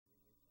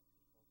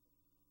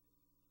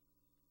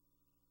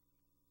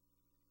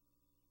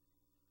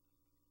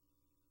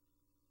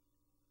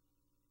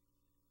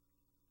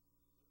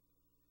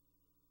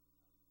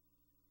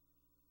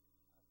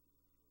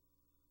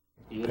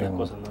Y una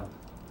cosa más.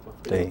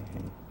 Sí,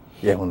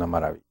 y es una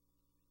maravilla.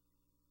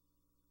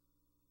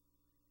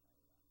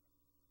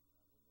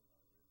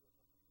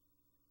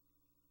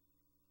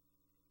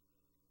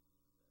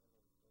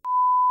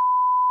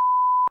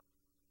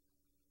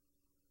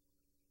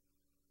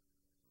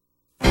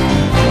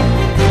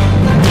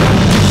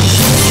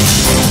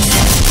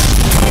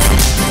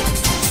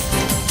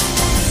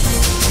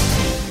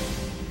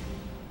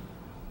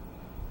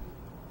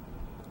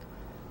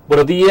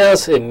 Buenos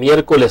días,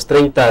 miércoles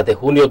 30 de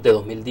junio de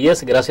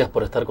 2010. Gracias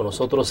por estar con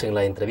nosotros en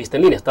la entrevista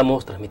en línea.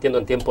 Estamos transmitiendo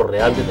en tiempo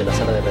real desde la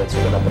sala de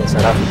redacción de la prensa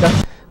gráfica.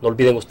 No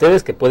olviden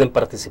ustedes que pueden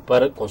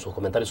participar con sus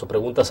comentarios o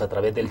preguntas a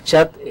través del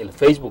chat, el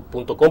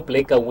facebook.com,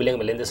 pleca William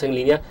Meléndez en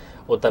línea,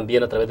 o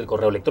también a través del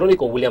correo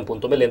electrónico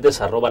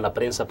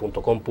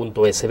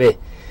william.melendez@laprensa.com.sb.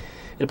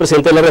 El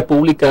presidente de la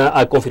República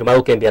ha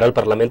confirmado que enviará al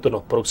Parlamento en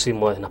las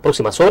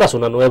próximas horas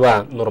una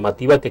nueva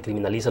normativa que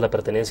criminaliza la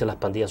pertenencia a las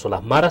pandillas o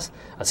las maras,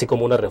 así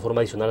como una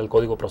reforma adicional al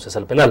código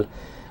procesal penal.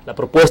 La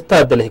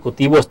propuesta del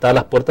Ejecutivo está a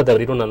las puertas de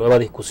abrir una nueva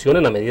discusión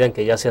en la medida en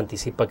que ya se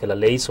anticipa que la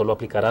ley solo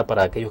aplicará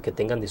para aquellos que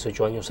tengan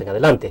 18 años en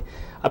adelante,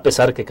 a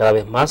pesar que cada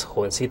vez más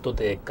jovencitos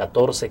de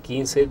 14,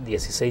 15,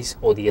 16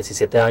 o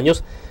 17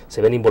 años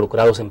se ven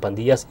involucrados en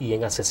pandillas y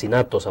en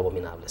asesinatos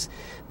abominables.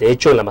 De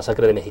hecho, en la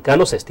masacre de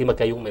mexicanos se estima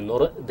que hay un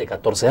menor de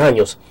 14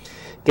 años.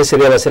 ¿Qué se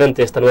debe hacer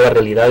ante esta nueva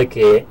realidad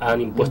que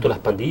han impuesto las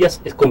pandillas?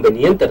 ¿Es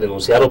conveniente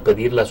renunciar o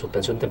pedir la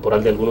suspensión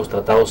temporal de algunos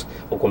tratados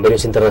o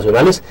convenios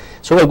internacionales?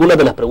 Son algunas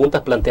de las preguntas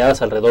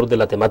planteadas alrededor de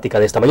la temática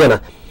de esta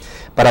mañana.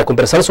 Para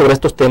conversar sobre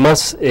estos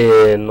temas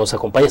nos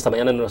acompaña esta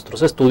mañana en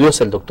nuestros estudios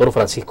el doctor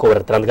Francisco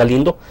Bertrand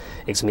Galindo,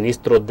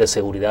 exministro de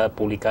Seguridad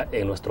Pública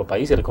en nuestro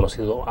país y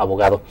reconocido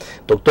abogado.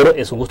 Doctor,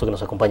 es un gusto que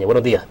nos acompañe.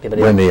 Buenos días,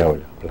 bienvenido. Buen día,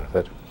 Julio.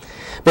 Placer.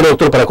 Bueno,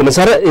 doctor, para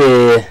comenzar,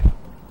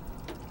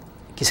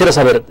 quisiera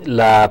saber,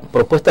 la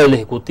propuesta del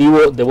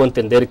Ejecutivo, debo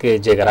entender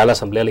que llegará a la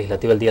Asamblea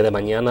Legislativa el día de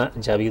mañana.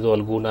 Ya ha habido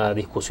alguna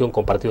discusión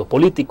con partidos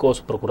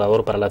políticos,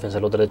 Procurador para la Defensa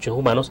de los Derechos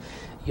Humanos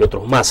y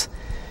otros más.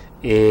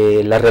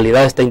 La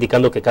realidad está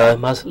indicando que cada vez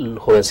más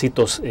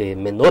jovencitos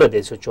menores de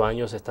 18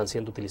 años están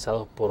siendo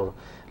utilizados por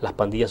las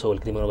pandillas o el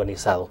crimen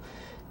organizado.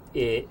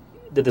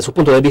 Desde su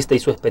punto de vista y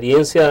su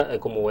experiencia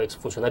como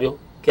exfuncionario,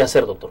 ¿qué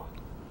hacer, doctor?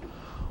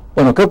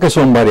 Bueno, creo que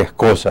son varias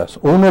cosas.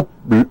 Uno,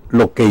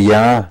 lo que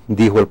ya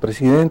dijo el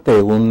presidente,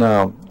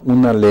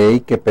 una ley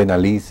que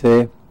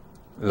penalice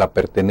la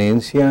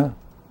pertenencia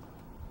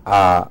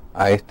a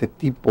este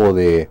tipo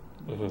de,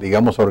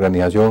 digamos,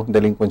 organización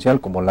delincuencial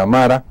como la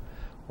mara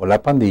o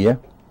la pandilla.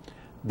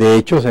 De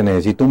hecho, se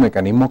necesita un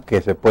mecanismo que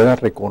se pueda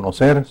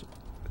reconocer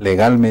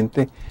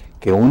legalmente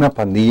que una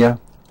pandilla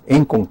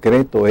en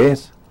concreto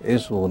es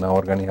una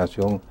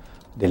organización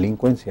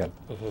delincuencial.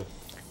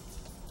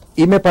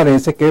 Y me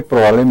parece que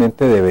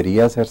probablemente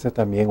debería hacerse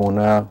también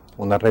una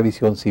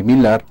revisión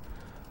similar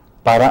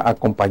para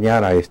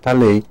acompañar a esta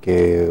ley,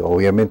 que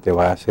obviamente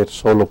va a ser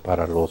solo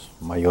para los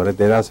mayores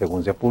de edad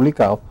según se ha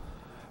publicado,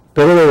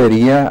 pero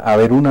debería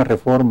haber una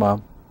reforma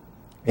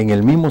en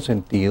el mismo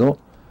sentido,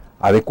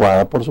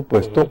 adecuada por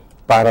supuesto,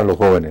 para los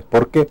jóvenes,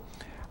 porque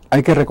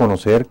hay que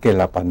reconocer que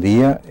la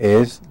pandilla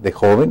es de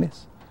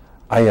jóvenes,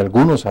 hay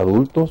algunos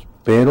adultos,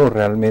 pero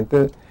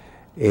realmente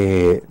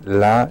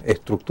la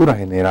estructura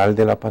general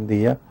de la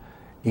pandilla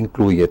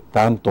incluye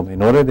tanto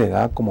menores de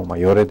edad como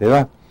mayores de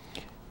edad,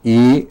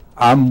 y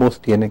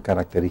ambos tienen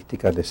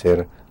características de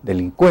ser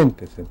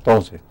delincuentes.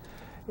 Entonces,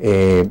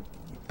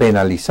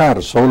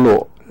 penalizar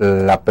solo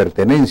la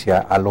pertenencia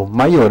a los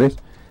mayores,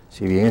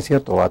 si bien es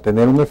cierto va a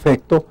tener un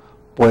efecto,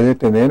 puede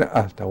tener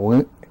hasta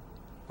un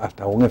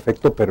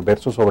efecto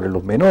perverso sobre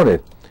los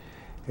menores.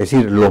 Es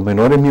decir, los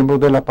menores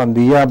miembros de la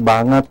pandilla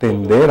van a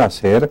tender a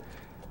ser,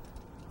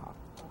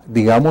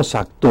 digamos,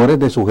 actores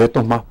de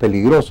sujetos más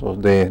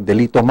peligrosos, de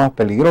delitos más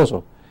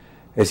peligrosos.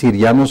 Es decir,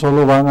 ya no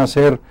solo van a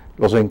ser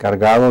los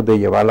encargados de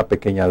llevar la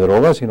pequeña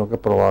droga, sino que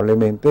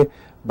probablemente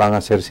van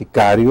a ser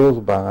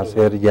sicarios, van a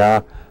ser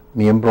ya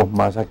miembros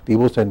más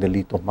activos en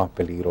delitos más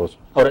peligrosos.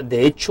 Ahora,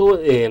 de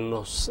hecho, en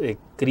los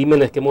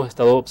crímenes que hemos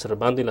estado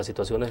observando y en las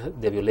situaciones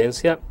de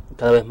violencia,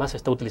 cada vez más se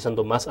está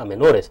utilizando más a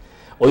menores.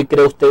 Hoy,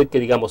 ¿cree usted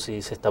que, digamos,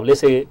 si se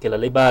establece que la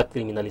ley va a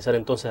criminalizar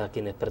entonces a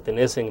quienes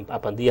pertenecen a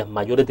pandillas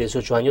mayores de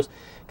 18 años,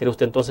 cree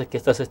usted entonces que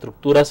estas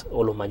estructuras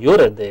o los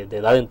mayores de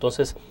edad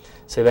entonces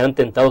se vean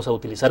tentados a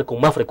utilizar con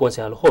más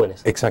frecuencia a los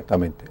jóvenes?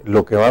 Exactamente.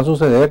 Lo que va a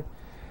suceder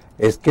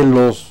es que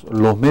los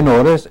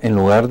menores, en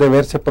lugar de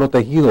verse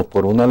protegidos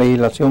por una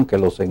legislación que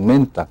los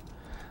segmenta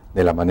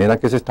de la manera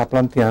que se está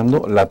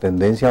planteando, la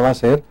tendencia va a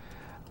ser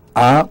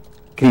a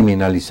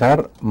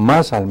criminalizar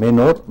más al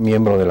menor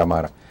miembro de la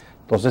mara.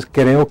 Entonces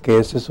creo que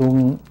ese es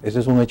un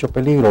hecho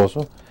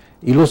peligroso,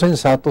 y lo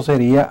sensato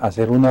sería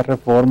hacer una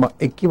reforma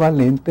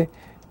equivalente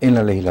en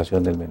la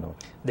legislación del menor.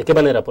 ¿De qué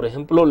manera? Por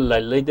ejemplo,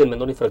 la ley del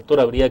menor infractor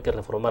habría que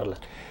reformarla.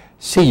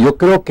 Sí, yo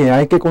creo que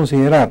hay que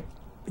considerar,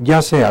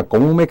 ya sea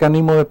como un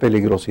mecanismo de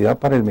peligrosidad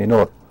para el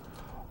menor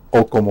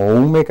o como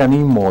un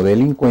mecanismo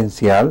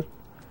delincuencial,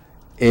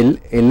 el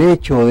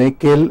hecho de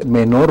que el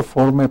menor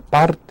forme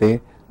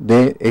parte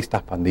de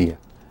estas pandillas.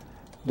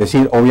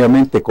 decir,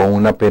 obviamente con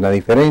una pena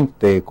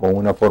diferente, con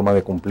una forma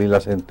de cumplir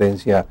la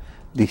sentencia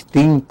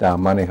distinta,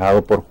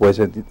 manejado por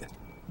jueces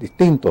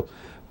distintos,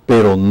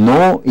 pero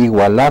no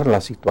igualar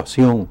la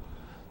situación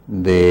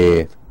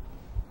de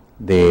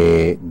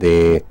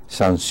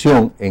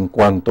sanción en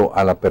cuanto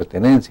a la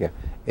pertenencia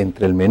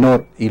entre el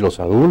menor y los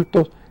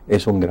adultos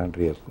es un gran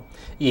riesgo.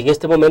 ¿Y en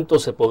este momento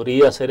se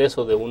podría hacer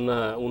eso de un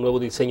nuevo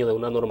diseño de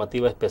una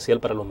normativa especial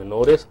para los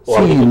menores? ¿O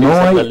sí, no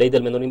hay, la ley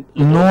del menor?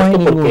 No hay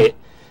porque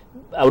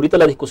ahorita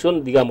la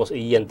discusión, digamos,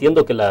 y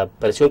entiendo que la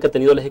presión que ha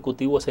tenido el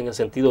Ejecutivo es en el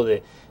sentido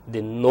de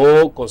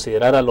no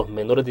considerar a los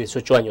menores de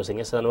 18 años en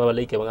esa nueva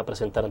ley que van a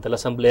presentar ante la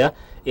Asamblea,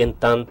 en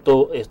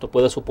tanto esto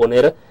puede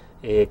suponer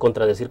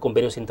contradecir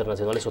convenios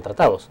internacionales o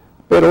tratados.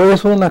 Pero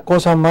es una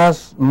cosa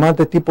más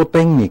de tipo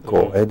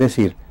técnico, es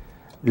decir,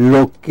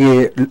 lo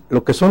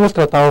que son los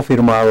tratados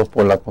firmados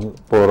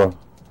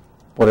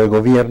por el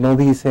gobierno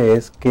dice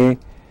es que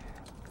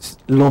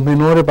los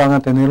menores van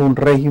a tener un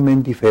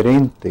régimen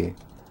diferente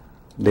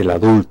del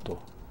adulto.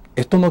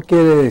 Esto no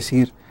quiere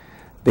decir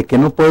de que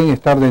no pueden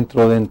estar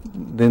dentro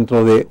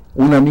de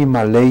una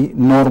misma ley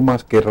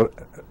normas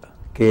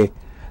que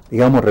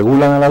digamos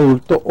regulan al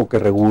adulto o que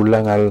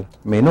regulan al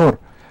menor.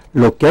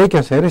 Lo que hay que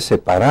hacer es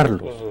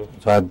separarlos.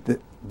 O sea,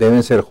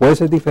 deben ser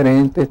jueces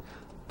diferentes,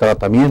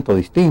 tratamiento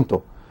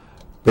distinto.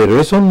 Pero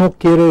eso no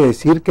quiere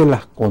decir que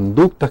las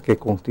conductas que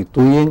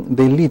constituyen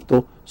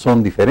delito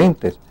son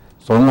diferentes.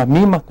 Son las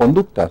mismas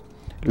conductas.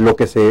 Lo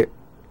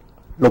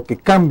que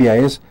cambia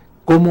es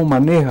cómo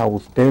maneja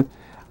usted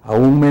a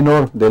un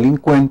menor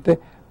delincuente,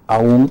 a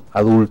un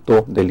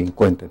adulto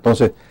delincuente.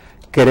 Entonces,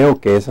 creo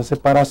que esa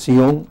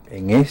separación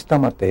en esta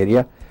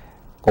materia,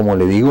 como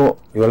le digo,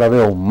 yo la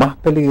veo más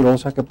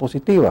peligrosa que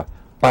positiva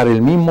para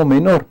el mismo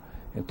menor.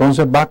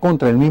 Entonces va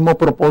contra el mismo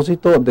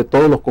propósito de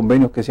todos los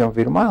convenios que se han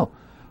firmado,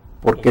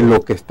 porque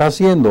lo que está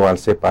haciendo al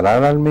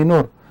separar al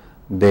menor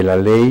de la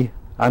ley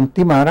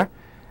antimara,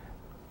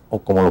 o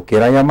como lo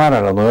quiera llamar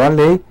a la nueva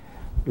ley,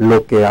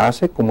 lo que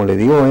hace, como le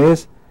digo,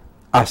 es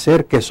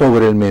hacer que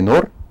sobre el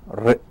menor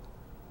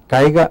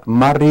caiga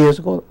más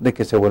riesgo de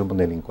que se vuelva un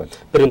delincuente.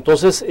 Pero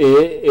entonces,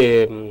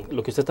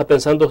 lo que usted está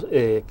pensando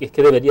es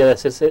que debería de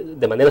hacerse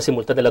de manera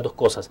simultánea las dos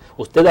cosas.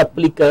 ¿Usted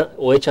aplica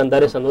o echa a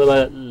andar esa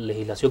nueva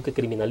legislación que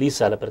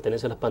criminaliza la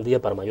pertenencia a las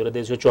pandillas para mayores de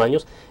 18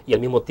 años y al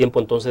mismo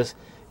tiempo entonces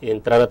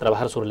entrar a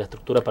trabajar sobre la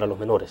estructura para los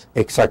menores?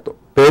 Exacto,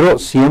 pero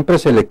siempre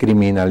se le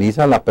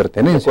criminaliza la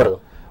pertenencia. De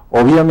acuerdo.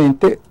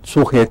 Obviamente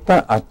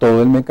sujeta a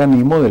todo el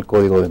mecanismo del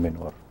código de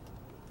menor.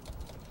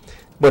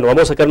 Bueno,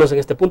 vamos a sacarnos en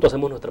este punto,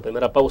 hacemos nuestra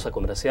primera pausa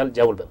comercial,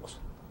 ya volvemos.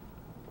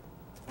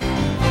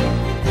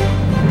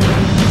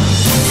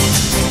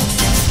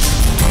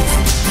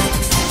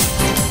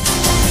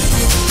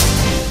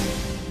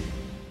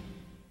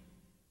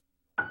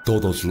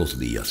 Todos los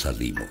días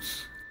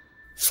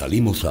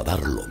salimos a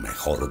dar lo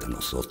mejor de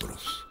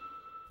nosotros,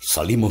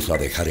 salimos a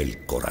dejar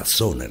el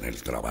corazón en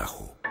el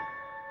trabajo.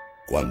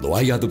 Cuando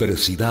hay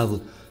adversidad,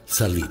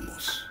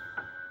 salimos.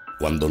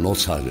 Cuando no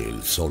sale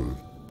el sol,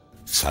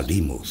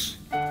 salimos.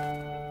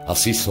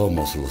 Así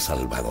somos los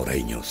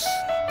salvadoreños.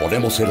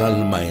 Ponemos el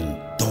alma en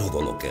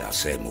todo lo que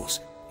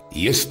hacemos.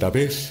 Y esta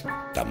vez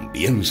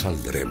también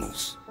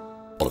saldremos.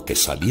 Porque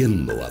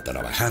saliendo a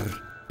trabajar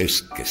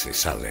es que se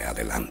sale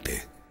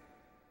adelante.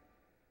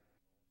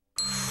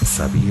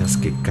 ¿Sabías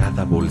que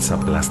cada bolsa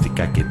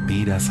plástica que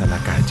tiras a la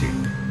calle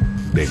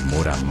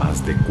demora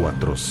más de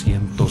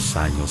 400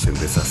 años en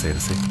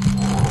deshacerse?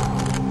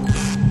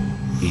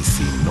 Y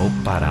si no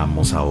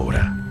paramos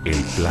ahora, el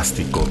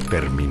plástico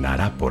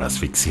terminará por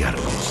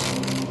asfixiarnos.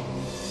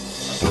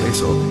 Por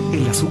eso,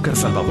 el azúcar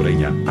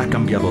salvadoreña ha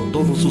cambiado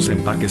todos sus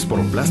empaques por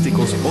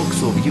plásticos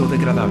Oxo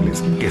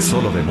biodegradables que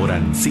solo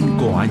demoran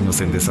 5 años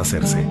en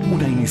deshacerse.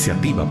 Una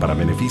iniciativa para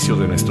beneficio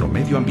de nuestro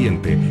medio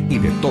ambiente y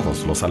de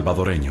todos los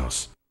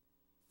salvadoreños.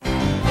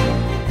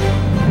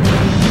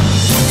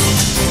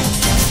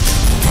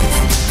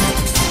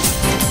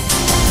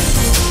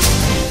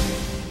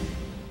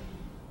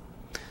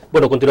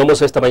 Bueno,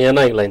 continuamos esta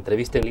mañana en la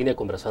entrevista en línea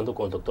conversando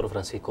con el doctor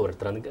Francisco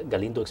Bertrand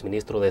Galindo,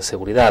 exministro de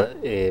Seguridad.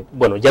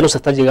 Bueno, ya nos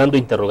están llegando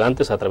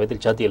interrogantes a través del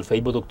chat y el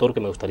Facebook, doctor,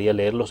 que me gustaría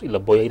leerlos y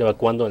los voy a ir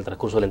evacuando en el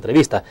transcurso de la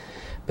entrevista.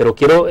 Pero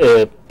quiero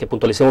que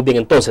puntualicemos bien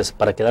entonces,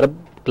 para quedar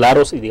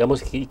claros y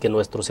digamos y que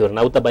nuestros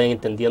cibernautas vayan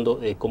entendiendo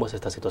cómo es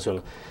esta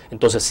situación.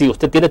 Entonces, si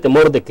usted tiene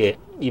temor de que,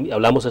 y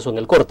hablamos eso en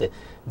el corte,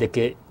 de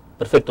que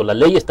perfecto, la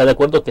ley está de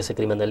acuerdo que se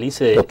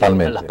criminalice a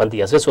las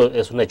pandillas, eso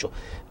es un hecho.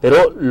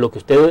 Pero lo que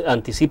usted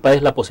anticipa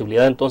es la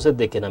posibilidad entonces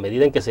de que en la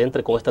medida en que se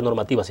entre con esta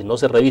normativa, si no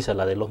se revisa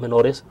la de los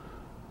menores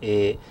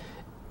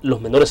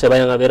se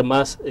vayan a ver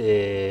más,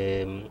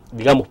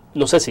 digamos,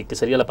 no sé si que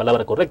sería la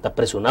palabra correcta,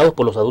 presionados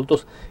por los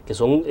adultos que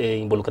son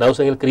involucrados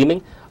en el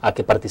crimen a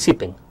que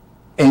participen.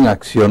 En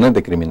acciones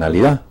de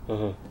criminalidad.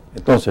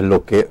 Entonces,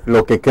 lo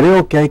que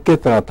creo que hay que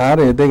tratar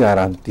es de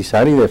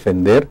garantizar y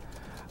defender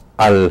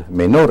al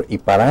menor, y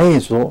para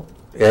eso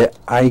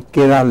hay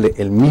que darle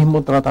el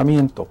mismo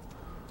tratamiento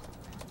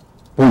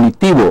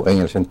punitivo en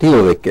el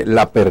sentido de que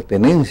la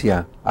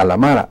pertenencia a la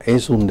mara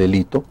es un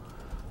delito,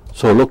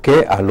 solo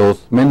que a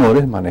los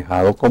menores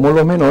manejado como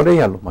los menores y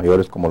a los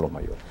mayores como los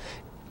mayores.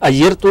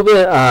 Ayer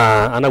tuve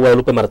a Ana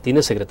Guadalupe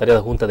Martínez, secretaria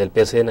adjunta del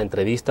PSE, en la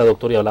entrevista,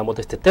 doctor, y hablamos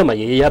de este tema,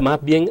 y ella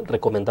más bien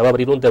recomendaba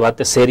abrir un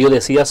debate serio,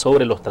 decía,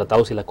 sobre los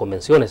tratados y las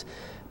convenciones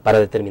para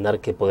determinar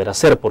qué poder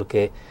hacer,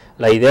 porque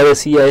la idea,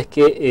 decía, es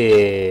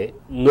que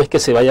no es que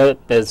se vaya a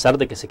pensar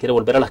de que se quiere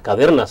volver a las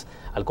cavernas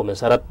al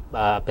comenzar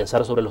a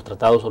pensar sobre los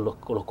tratados o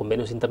los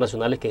convenios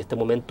internacionales que en este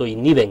momento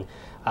inhiben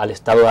al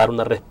Estado a dar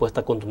una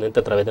respuesta contundente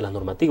a través de las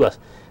normativas,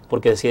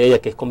 porque decía ella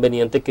que es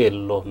conveniente que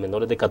los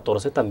menores de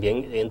 14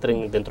 también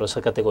entren dentro de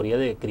esa categoría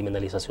de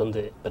criminalización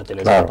de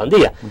pertenencia a la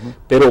pandilla.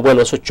 Pero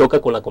bueno, eso choca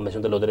con la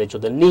Convención de los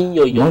Derechos del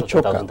Niño y otros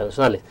tratados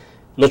internacionales.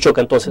 No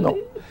choca entonces,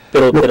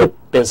 pero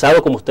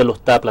pensado como usted lo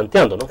está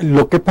planteando, ¿no?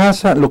 Lo que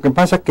pasa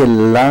es que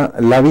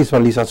la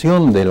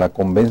visualización de la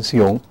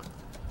convención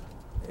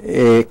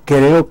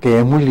creo que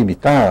es muy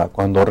limitada,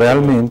 cuando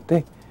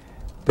realmente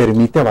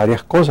permite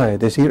varias cosas, es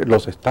decir,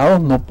 los estados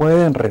no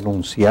pueden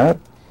renunciar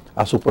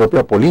a su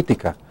propia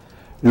política.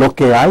 Lo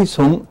que hay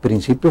son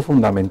principios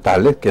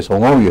fundamentales que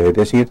son obvios, es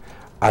decir,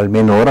 al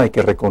menor hay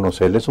que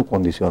reconocerle su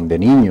condición de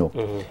niño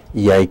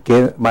y hay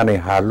que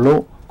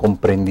manejarlo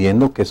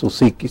comprendiendo que su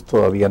psiquis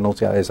todavía no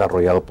se ha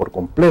desarrollado por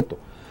completo.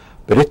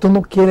 Pero esto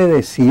no quiere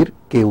decir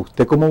que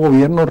usted como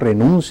gobierno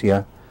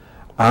renuncia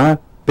a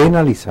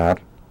penalizar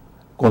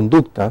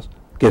conductas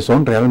que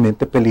son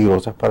realmente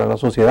peligrosas para la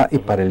sociedad y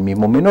para el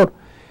mismo menor.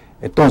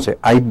 Entonces,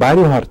 hay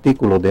varios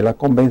artículos de la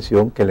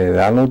Convención que le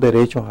dan los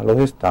derechos a los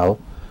estados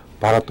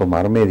para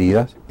tomar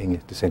medidas en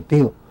este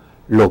sentido.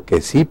 Lo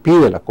que sí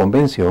pide la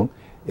Convención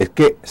es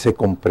que se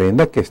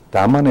comprenda que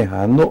está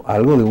manejando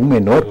algo de un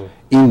menor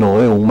y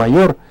no de un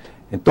mayor.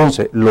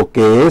 Entonces, lo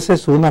que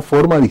es una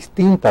forma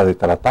distinta de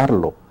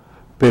tratarlo,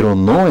 pero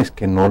no es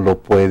que no lo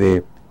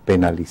puede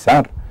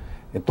penalizar.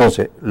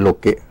 Entonces, lo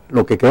que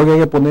creo que hay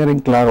que poner en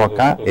claro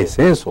acá es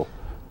eso.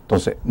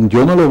 Entonces,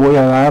 yo no le voy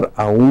a dar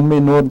a un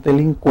menor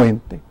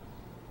delincuente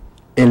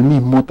el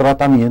mismo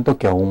tratamiento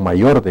que a un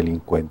mayor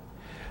delincuente.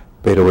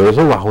 Pero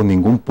eso bajo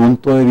ningún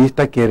punto de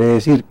vista quiere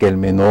decir que el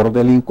menor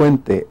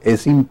delincuente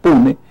es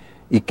impune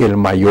y que el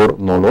mayor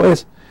no lo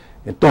es.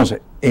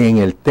 Entonces, en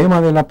el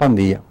tema de la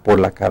pandilla, por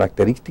la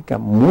característica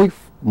muy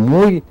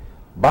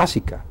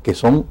básica, que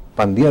son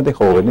pandillas de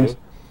jóvenes,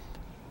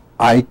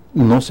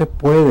 no se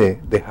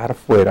puede dejar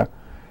fuera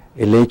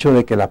el hecho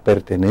de que la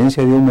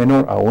pertenencia de un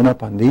menor a una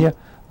pandilla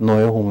no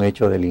es un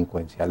hecho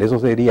delincuencial. Eso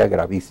sería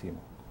gravísimo.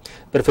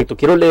 Perfecto.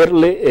 Quiero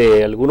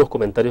leerle algunos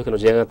comentarios que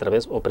nos llegan a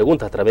través, o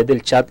preguntas a través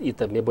del chat, y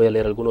también voy a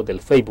leer algunos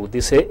del Facebook.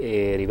 Dice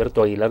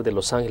Heriberto Aguilar de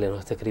Los Ángeles, nos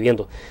está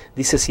escribiendo.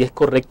 Dice si es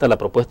correcta la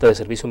propuesta de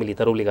servicio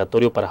militar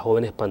obligatorio para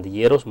jóvenes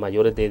pandilleros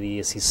mayores de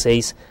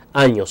 16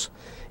 años.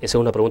 Esa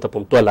es una pregunta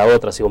puntual. La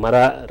otra,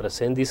 Xiomara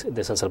Reséndiz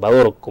de San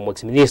Salvador, como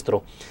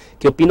exministro,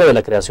 ¿qué opina de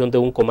la creación de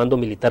un comando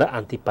militar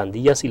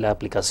antipandillas y la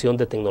aplicación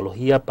de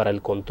tecnología para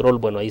el control?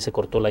 Bueno, ahí se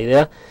cortó la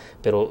idea,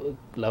 pero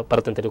la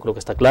parte anterior creo que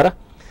está clara.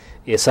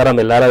 Sara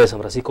Melara de San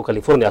Francisco,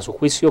 California, a su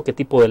juicio, ¿qué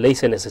tipo de ley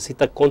se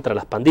necesita contra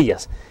las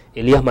pandillas?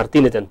 Elías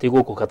Martínez de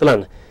Antiguo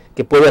Cucatlán,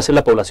 ¿qué puede hacer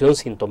la población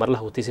sin tomar la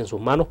justicia en sus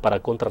manos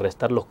para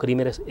contrarrestar los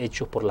crímenes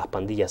hechos por las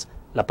pandillas?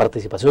 La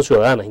participación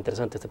ciudadana, es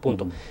interesante este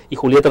punto. Y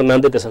Julieta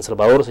Hernández de San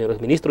Salvador, señor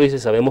exministro, dice,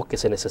 sabemos que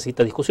se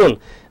necesita discusión,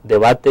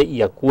 debate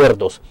y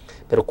acuerdos,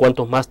 pero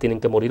 ¿cuántos más tienen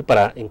que morir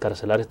para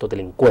encarcelar a estos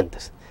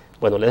delincuentes?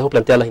 Bueno, le dejo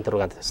plantear las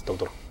interrogantes,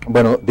 doctor.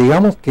 Bueno,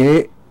 digamos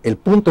que el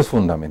punto es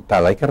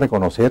fundamental. Hay que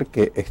reconocer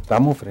que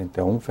estamos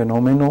frente a un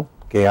fenómeno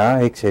que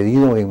ha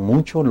excedido en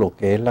mucho lo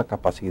que es la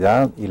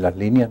capacidad y las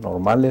líneas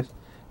normales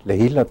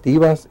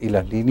legislativas y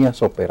las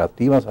líneas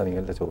operativas a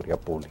nivel de seguridad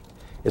pública.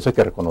 Eso hay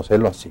que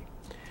reconocerlo así.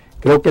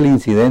 Creo que el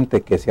incidente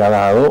que se ha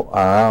dado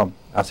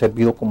ha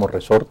servido como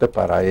resorte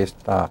para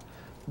esta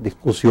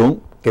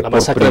discusión que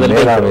por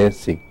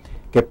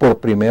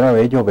primera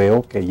vez yo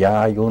veo que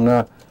ya hay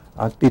una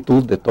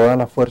actitud de todas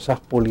las fuerzas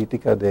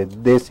políticas de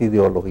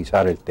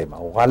desideologizar el tema.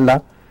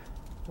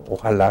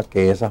 Ojalá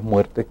que esas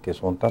muertes que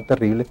son tan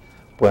terribles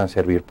puedan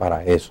servir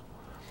para eso.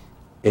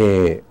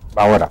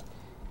 Ahora,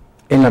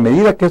 en la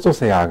medida que eso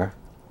se haga,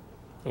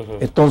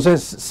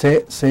 entonces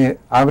se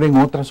abren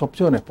otras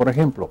opciones. Por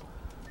ejemplo,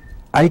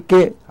 hay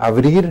que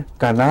abrir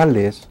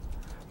canales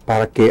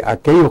para que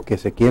aquellos que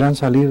se quieran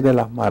salir de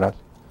las maras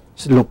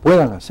lo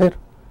puedan hacer.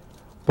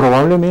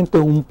 Probablemente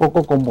un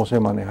poco como se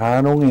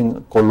manejaron en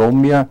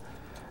Colombia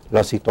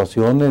las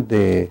situaciones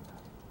de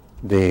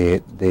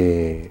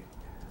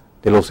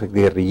los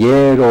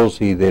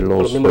guerrilleros y de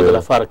los miembros de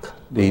la FARC.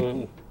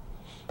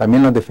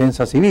 También las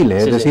defensas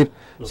civiles, es decir,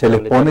 se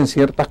les ponen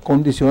ciertas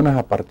condiciones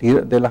a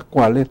partir de las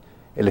cuales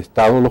el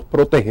Estado los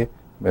protege,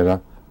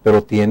 ¿verdad?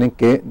 Pero tienen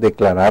que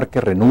declarar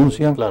que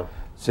renuncian,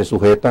 se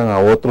sujetan a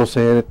otra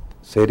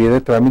serie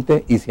de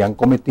trámites y si han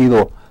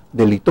cometido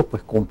delitos,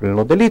 pues cumplen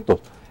los delitos.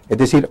 Es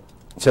decir,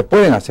 se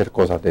pueden hacer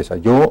cosas de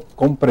esas. Yo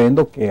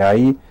comprendo que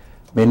hay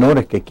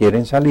menores que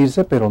quieren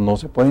salirse, pero no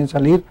se pueden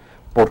salir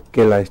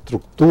porque la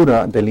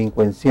estructura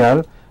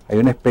delincuencial, hay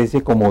una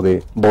especie como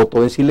de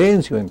voto de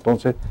silencio.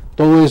 Entonces,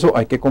 todo eso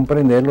hay que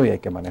comprenderlo y hay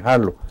que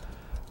manejarlo.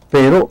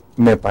 Pero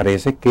me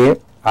parece que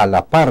a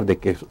la par de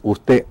que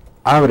usted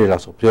abre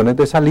las opciones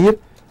de salir,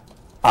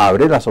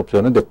 abre las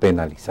opciones de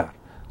penalizar,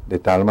 de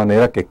tal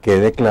manera que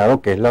quede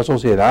claro que es la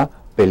sociedad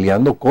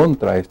peleando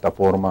contra esta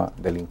forma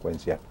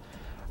delincuencial.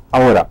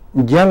 Ahora,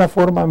 ya la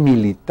forma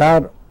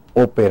militar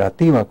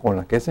operativa con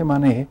la que se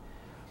maneje,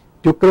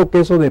 yo creo que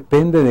eso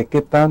depende de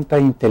qué tanta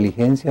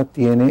inteligencia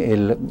tiene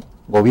el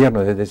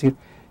gobierno, es decir,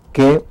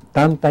 qué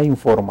tanta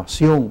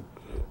información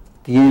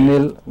tiene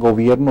el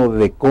gobierno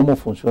de cómo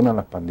funcionan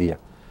las pandillas.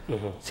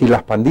 Si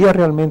las pandillas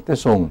realmente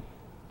son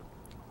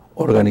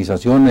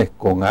organizaciones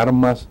con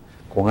armas,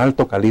 con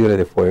alto calibre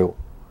de fuego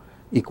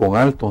y con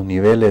altos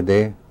niveles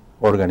de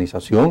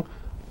organización,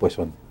 pues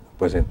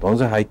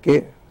entonces hay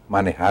que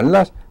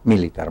manejarlas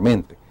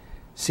militarmente.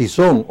 Si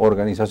son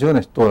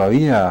organizaciones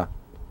todavía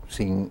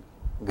sin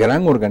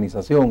gran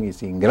organización y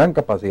sin gran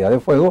capacidad de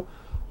fuego,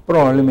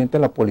 probablemente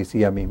la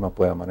policía misma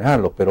pueda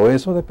manejarlo, pero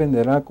eso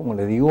dependerá, como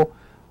le digo,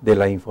 de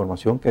la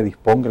información que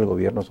disponga el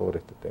gobierno sobre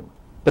este tema.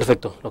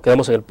 Perfecto, nos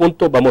quedamos en el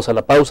punto, vamos a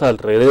la pausa, al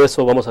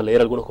regreso vamos a leer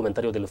algunos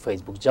comentarios del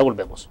Facebook, ya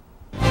volvemos.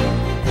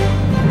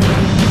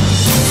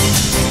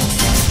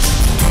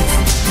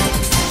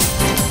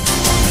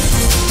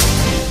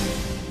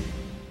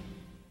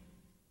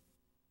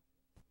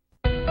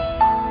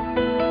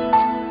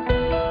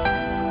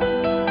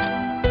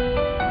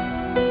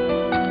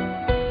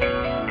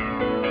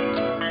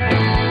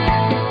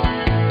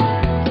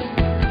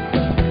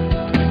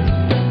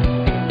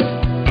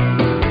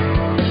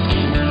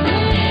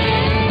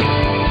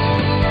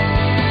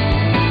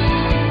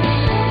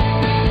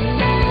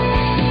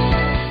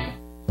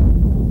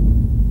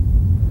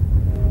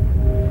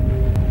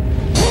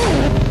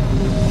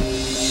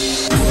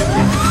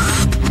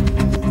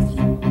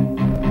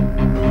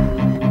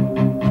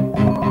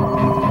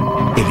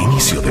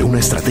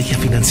 Estrategia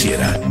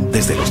financiera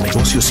desde los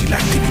negocios y la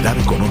actividad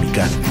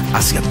económica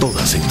hacia toda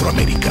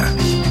Centroamérica.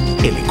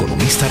 El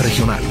Economista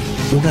Regional,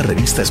 una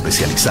revista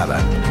especializada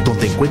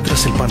donde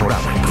encuentras el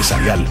panorama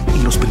empresarial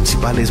y los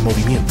principales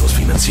movimientos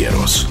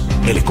financieros.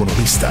 El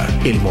Economista,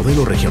 el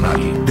modelo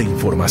regional de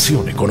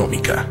información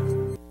económica.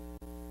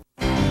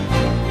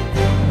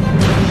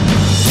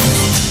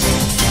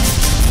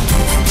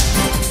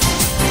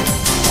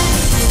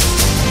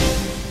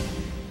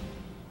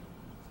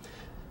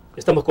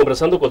 Estamos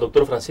conversando con el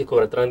doctor Francisco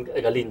Bertrand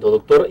Galindo.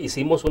 Doctor,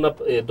 hicimos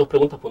dos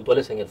preguntas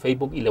puntuales en el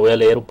Facebook y le voy a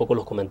leer un poco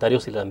los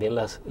comentarios y también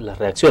las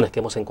reacciones que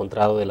hemos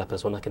encontrado de las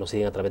personas que nos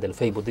siguen a través del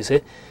Facebook.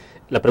 Dice,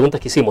 la pregunta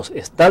que hicimos,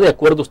 ¿está de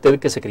acuerdo usted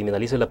que se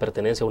criminalice la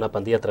pertenencia a una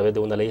pandilla a través de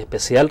una ley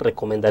especial?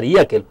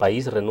 ¿Recomendaría que el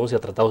país renuncie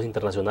a tratados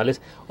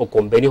internacionales o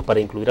convenios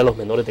para incluir a los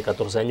menores de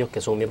 14 años que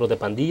son miembros de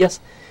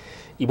pandillas?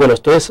 Y bueno,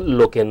 esto es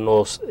lo que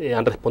nos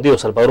han respondido.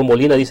 Salvador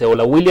Molina dice,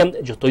 hola William,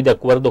 yo estoy de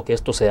acuerdo que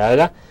esto se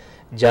haga.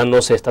 Ya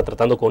no se está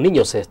tratando con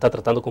niños, se está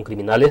tratando con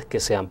criminales que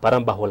se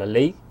amparan bajo la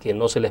ley, que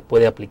no se les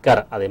puede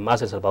aplicar.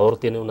 Además, El Salvador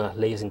tiene unas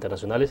leyes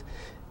internacionales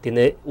que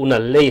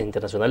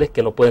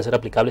no pueden ser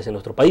aplicables en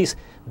nuestro país,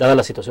 dada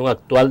la situación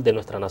actual de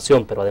nuestra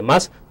nación. Pero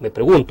además, me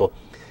pregunto,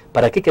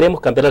 ¿para qué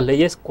queremos cambiar las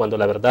leyes cuando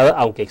la verdad,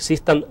 aunque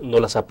existan, no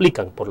las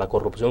aplican por la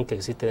corrupción que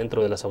existe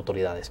dentro de las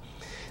autoridades?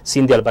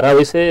 Cindy Alvarado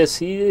dice,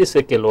 sí,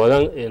 dice que lo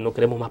hagan, no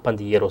queremos más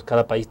pandilleros,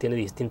 cada país tiene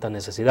distintas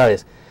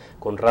necesidades.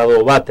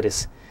 Conrado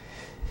Batres,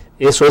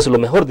 eso es lo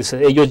mejor,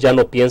 dice, ellos ya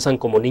no piensan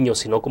como niños,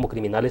 sino como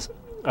criminales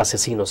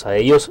asesinos. A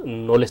ellos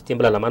no les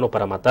tiembla la mano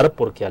para matar,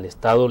 ¿por qué al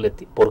Estado le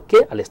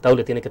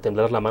tiene que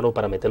temblar la mano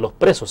para meterlos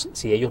presos?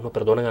 Si ellos no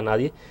perdonan a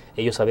nadie,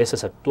 ellos a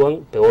veces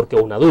actúan peor que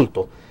un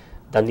adulto.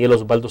 Daniel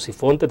Osvaldo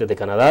Sifonte, desde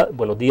Canadá,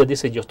 buenos días,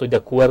 dice, yo estoy de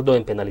acuerdo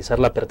en penalizar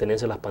la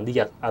pertenencia a las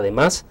pandillas.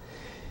 Además,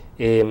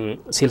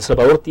 si El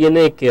Salvador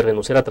tiene que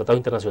renunciar a tratados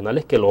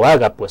internacionales, que lo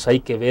haga, pues hay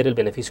que ver el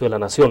beneficio de la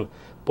nación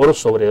por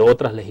sobre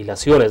otras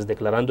legislaciones.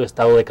 Declarando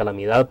estado de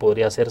calamidad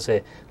podría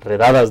hacerse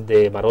redadas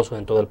de marosos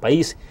en todo el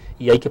país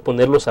y hay que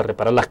ponerlos a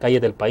reparar las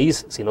calles del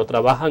país. Si no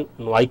trabajan,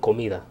 no hay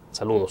comida.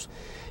 Saludos.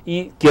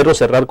 Y quiero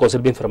cerrar con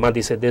Selvin Fermán,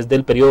 dice, desde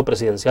el periodo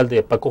presidencial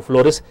de Paco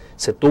Flores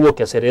se tuvo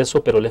que hacer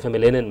eso, pero el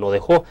FMLN no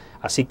dejó,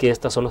 así que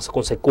estas son las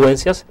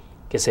consecuencias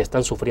que se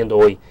están sufriendo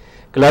hoy.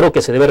 Claro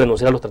que se debe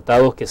renunciar a los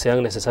tratados que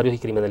sean necesarios y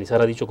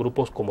criminalizar a dichos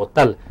grupos como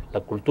tal. La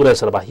cultura del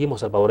salvajismo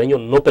salvadoreño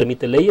no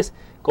permite leyes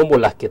como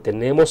las que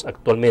tenemos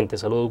actualmente.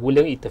 Saludos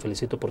William y te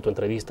felicito por tu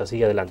entrevista.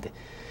 Sigue adelante.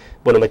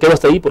 Bueno, me quedo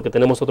hasta ahí porque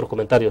tenemos otros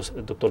comentarios.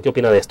 Doctor, ¿qué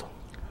opina de esto?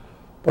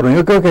 Bueno,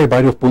 yo creo que hay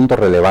varios puntos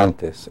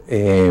relevantes.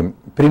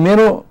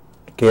 Primero,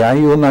 que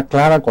hay una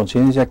clara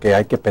conciencia que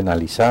hay que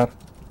penalizar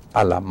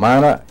a la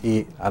Mara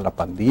y a la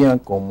pandilla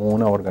como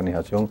una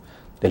organización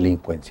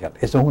delincuencial.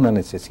 Eso es una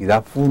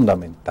necesidad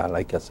fundamental,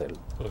 hay que hacerlo.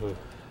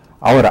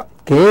 Ahora,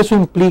 que eso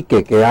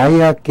implique que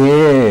haya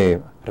que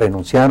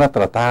renunciar a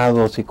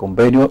tratados y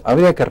convenios,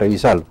 habría que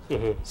revisarlo.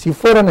 Si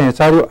fuera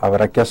necesario,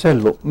 habrá que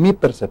hacerlo. Mi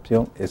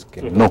percepción es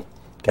que no,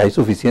 que hay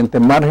suficiente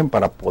margen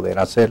para poder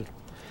hacerlo.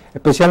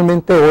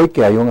 Especialmente hoy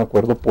que hay un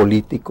acuerdo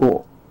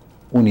político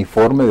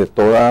uniforme de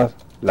todas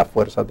las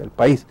fuerzas del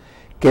país,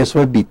 que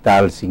eso es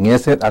vital. Sin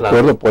ese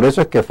acuerdo, por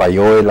eso es que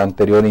falló el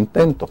anterior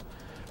intento.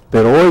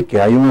 Pero hoy que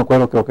hay un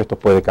acuerdo, creo que esto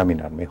puede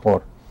caminar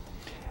mejor.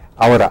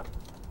 Ahora,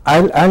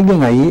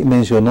 Alguien ahí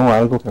mencionó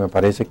algo que me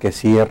parece que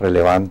sí es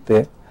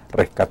relevante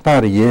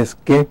rescatar, y es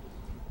que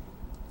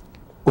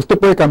usted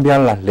puede cambiar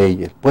las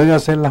leyes, puede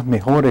hacer las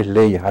mejores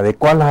leyes,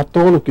 adecuarlas a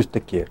todo lo que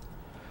usted quiera,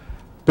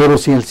 pero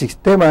si el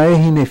sistema es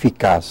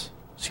ineficaz,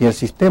 si el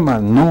sistema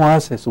no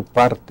hace su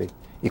parte,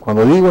 y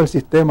cuando digo el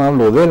sistema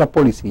hablo de la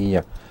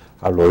policía,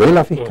 hablo de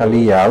la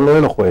fiscalía, hablo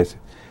de los jueces,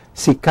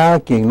 si cada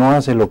quien no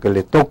hace lo que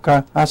le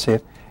toca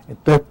hacer,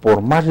 entonces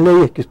por más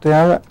leyes que usted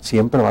haga,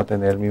 siempre va a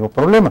tener el mismo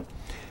problema.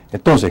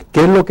 Entonces,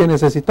 ¿qué es lo que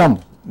necesitamos?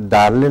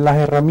 Darle las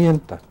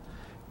herramientas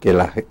que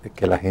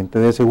la gente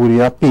de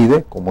seguridad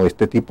pide, como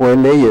este tipo de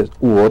leyes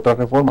u otras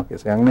reformas que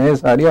sean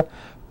necesarias,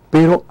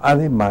 pero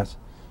además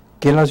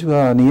que la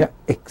ciudadanía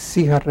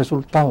exija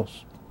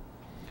resultados,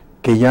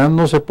 que ya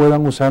no se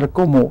puedan usar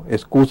como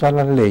excusa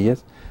las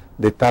leyes,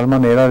 de tal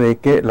manera de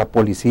que la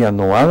policía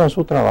no haga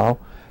su trabajo,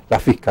 la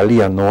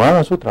fiscalía no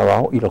haga su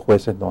trabajo y los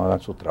jueces no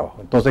hagan su trabajo.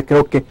 Entonces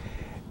creo que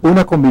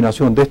una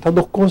combinación de estas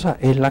dos cosas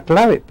es la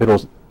clave, pero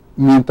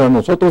mientras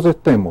nosotros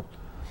estemos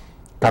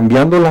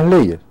cambiando las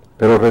leyes,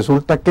 pero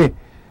resulta que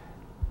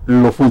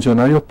los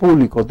funcionarios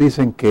públicos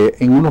dicen que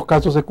en unos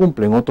casos se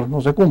cumplen, en otros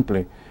no se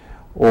cumplen,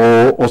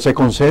 o se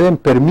conceden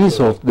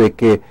permisos de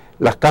que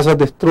las casas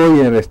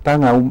destroyer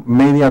están a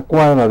media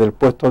cuadra del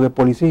puesto de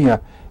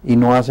policía y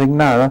no hacen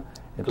nada.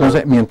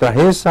 Entonces, mientras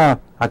esa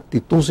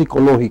actitud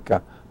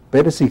psicológica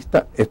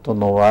persista, esto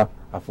no va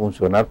a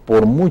funcionar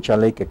por mucha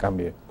ley que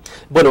cambie.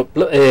 Bueno,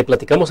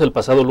 platicamos el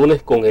pasado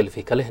lunes con el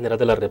fiscal general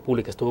de la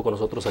República, estuvo con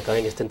nosotros acá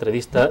en esta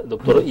entrevista,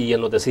 doctor, y él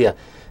nos decía,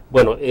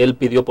 bueno, él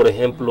pidió, por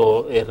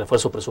ejemplo,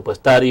 refuerzo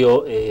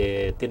presupuestario,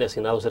 tiene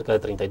asignado cerca de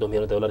 32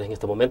 millones de dólares en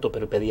este momento,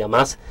 pero él pedía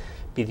más,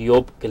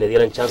 pidió que le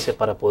dieran chance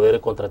para poder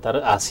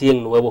contratar a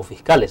 100 nuevos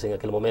fiscales en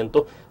aquel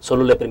momento,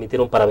 solo le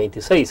permitieron para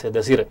 26, es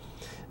decir,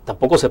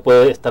 tampoco se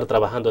puede estar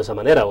trabajando de esa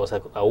manera, o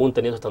sea, aún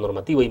teniendo esta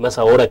normativa, y más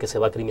ahora que se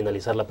va a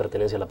criminalizar la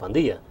pertenencia a la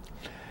pandilla.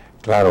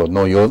 Claro,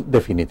 no, yo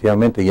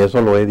definitivamente, y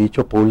eso lo he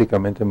dicho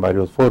públicamente en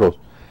varios foros,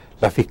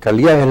 la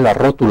fiscalía es la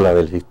rótula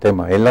del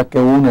sistema, es la que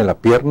une la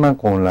pierna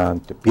con la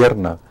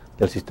antepierna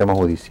del sistema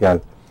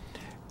judicial.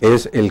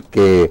 Es el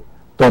que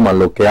toma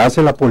lo que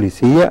hace la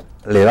policía,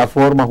 le da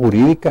forma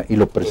jurídica y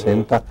lo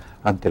presenta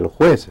ante los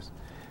jueces.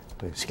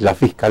 Entonces, si la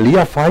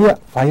fiscalía falla,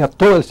 falla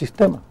todo el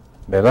sistema,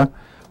 ¿verdad?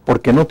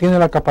 Porque no tiene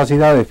la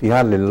capacidad de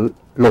fijarle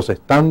los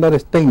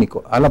estándares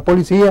técnicos a la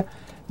policía,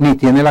 ni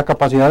tiene la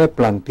capacidad de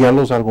plantear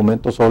los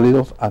argumentos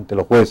sólidos ante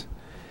los jueces.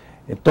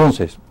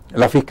 Entonces,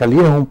 la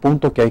fiscalía es un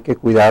punto que hay que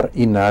cuidar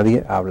y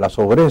nadie habla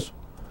sobre eso.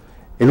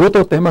 El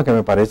otro tema que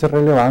me parece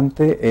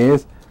relevante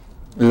es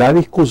la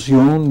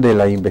discusión de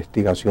la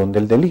investigación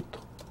del delito,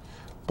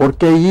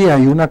 porque allí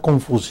hay una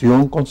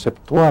confusión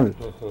conceptual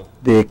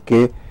de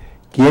que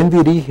quien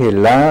dirige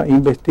la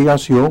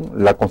investigación,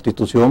 la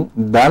Constitución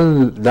da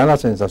la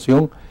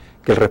sensación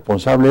que el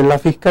responsable es la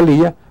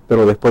fiscalía,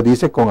 pero después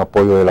dice con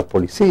apoyo de la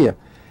policía.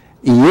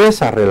 Y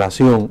esa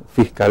relación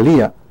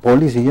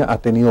fiscalía-policía ha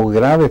tenido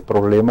graves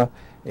problemas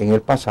en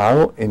el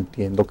pasado,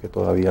 entiendo que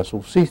todavía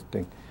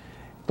subsisten.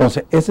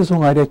 Entonces, ese es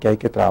un área que hay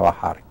que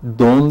trabajar.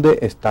 ¿Dónde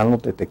están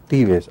los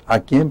detectives? ¿A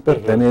quién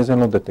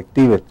pertenecen los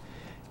detectives?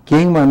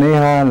 ¿Quién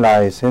maneja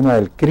la escena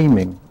del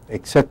crimen?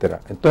 Etcétera.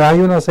 Entonces, hay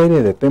una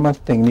serie de temas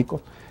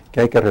técnicos que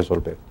hay que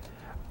resolver.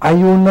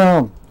 Hay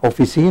una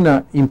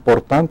oficina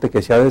importante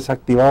que se ha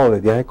desactivado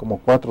desde hace como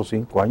 4 o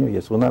 5 años, y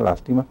es una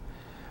lástima,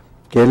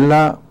 que es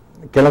la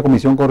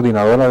Comisión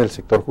Coordinadora del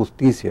Sector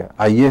Justicia.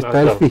 Ahí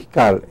está el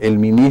fiscal, el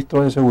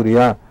ministro de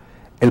Seguridad,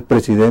 el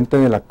presidente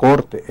de la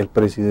Corte, el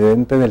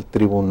presidente del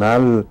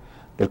Tribunal,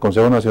 del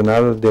Consejo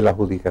Nacional de la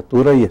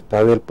Judicatura, y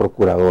está del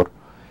Procurador.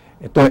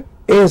 Entonces,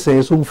 ese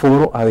es un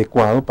foro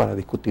adecuado para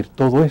discutir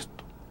todo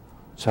esto.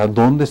 O sea,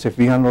 ¿dónde se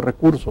fijan los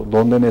recursos?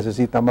 ¿Dónde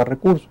necesita más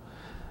recursos?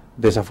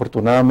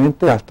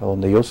 Desafortunadamente, hasta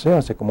donde yo sé,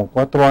 hace como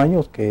 4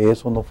 años que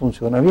eso no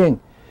funciona bien.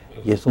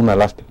 Y es una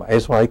lástima.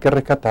 Eso hay que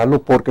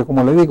rescatarlo porque,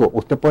 como le digo,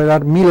 usted puede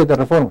dar miles de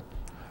reformas,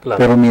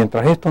 pero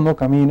mientras esto no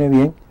camine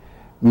bien,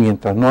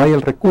 mientras no hay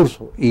el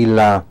recurso y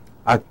la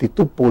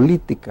actitud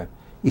política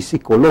y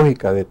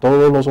psicológica de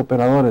todos los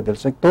operadores del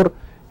sector,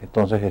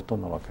 entonces esto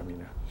no va a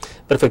caminar.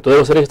 Perfecto,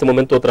 debo hacer en este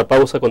momento otra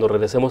pausa. Cuando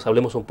regresemos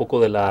hablemos un poco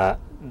de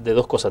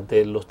dos cosas,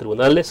 de los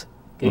tribunales.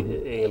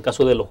 En el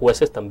caso de los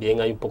jueces también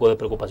hay un poco de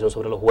preocupación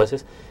sobre los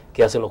jueces,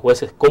 qué hacen los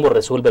jueces, cómo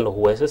resuelven los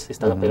jueces, si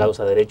están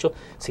apegados a derecho,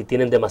 si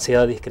tienen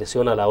demasiada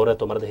discreción a la hora de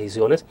tomar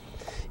decisiones,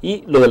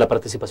 y lo de la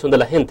participación de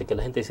la gente, que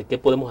la gente dice, ¿qué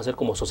podemos hacer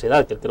como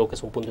sociedad? Que creo que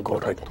es un punto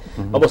importante.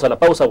 Vamos a la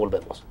pausa,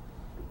 volvemos.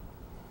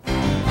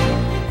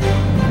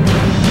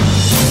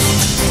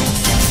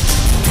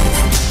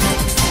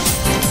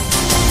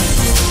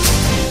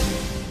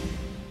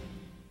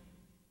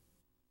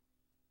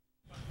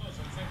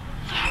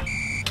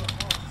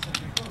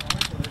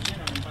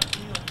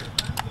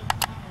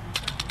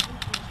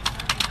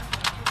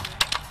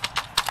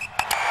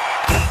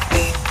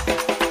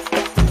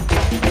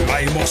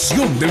 La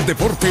emoción del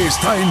deporte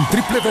está en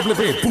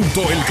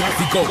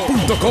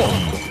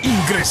www.elgráfico.com.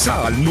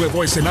 Ingresa al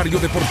nuevo escenario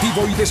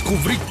deportivo y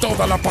descubrí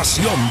toda la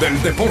pasión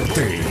del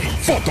deporte.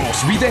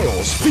 Fotos,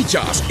 videos,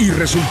 fichas y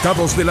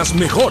resultados de las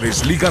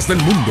mejores ligas del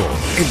mundo.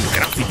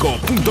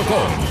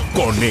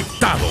 Elgráfico.com.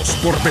 Conectados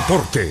por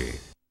deporte.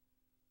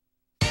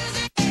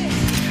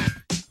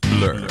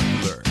 Blur.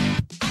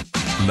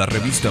 La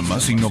revista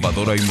más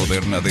innovadora y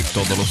moderna de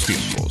todos los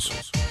tiempos.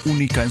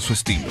 Única en su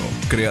estilo,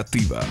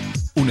 creativa.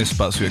 Un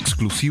espacio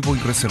exclusivo y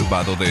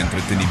reservado de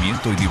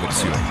entretenimiento y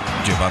diversión,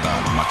 llevada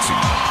al máximo.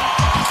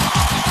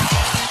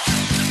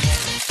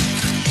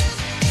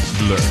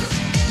 Blur.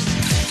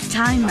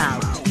 Time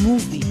Out,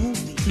 Movie,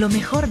 lo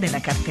mejor de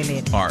la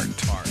cartelera. Art.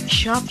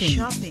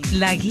 Shopping,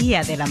 la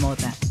guía de la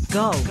moda.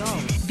 Go,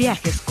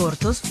 viajes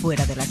cortos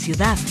fuera de la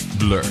ciudad.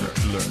 Blur.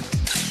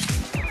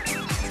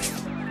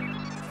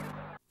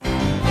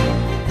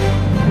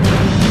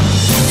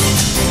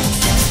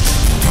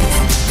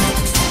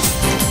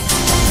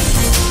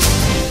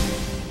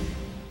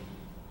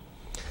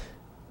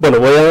 Bueno,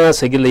 voy a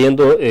seguir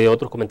leyendo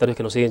otros comentarios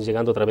que nos siguen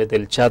llegando a través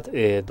del chat,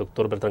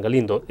 doctor Bertrand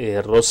Galindo.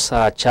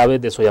 Rosa Chávez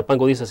de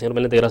Soyapango dice: señor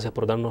Meléndez, gracias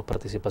por darnos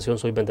participación.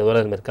 Soy vendedora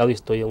del mercado y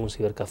estoy en un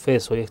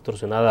cibercafé. Soy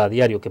extorsionada a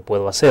diario. ¿Qué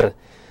puedo hacer?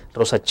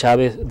 Rosa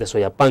Chávez de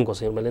Soyapango.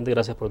 Señor Meléndez,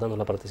 gracias por darnos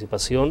la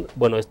participación.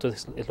 Bueno, esto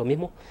es lo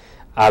mismo.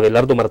 A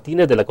Abelardo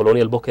Martínez de la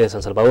colonia El Bosque de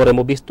San Salvador.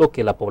 Hemos visto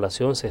que la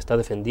población se está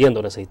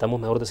defendiendo.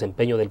 Necesitamos mejor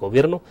desempeño del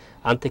gobierno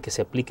antes que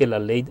se aplique la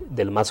ley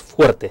del más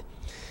fuerte.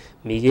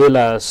 Miguel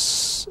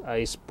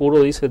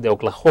Aispuro dice de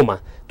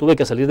Oklahoma: tuve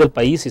que salir del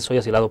país y soy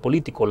asilado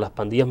político. Las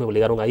pandillas me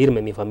obligaron a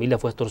irme. Mi familia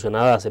fue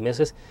extorsionada hace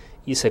meses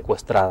y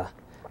secuestrada.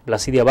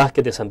 Blasidia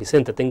Vázquez de San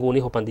Vicente: tengo un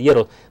hijo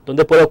pandillero.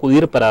 ¿Dónde puedo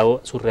acudir para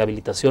su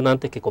rehabilitación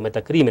antes que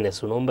cometa crímenes?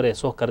 Su nombre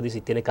es Oscar, dice,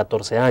 y tiene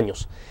 14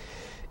 años.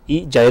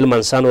 Y Yael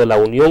Manzano de La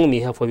Unión: mi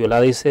hija fue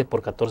violada, dice,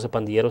 por 14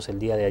 pandilleros el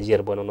día de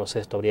ayer. Bueno, no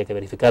sé, esto habría que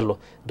verificarlo.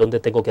 ¿Dónde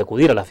tengo que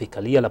acudir? A la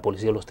fiscalía, a la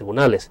policía o los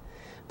tribunales.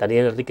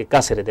 Daniel Enrique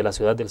Cáceres de la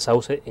ciudad del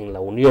Sauce en La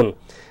Unión: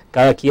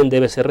 cada quien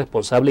debe ser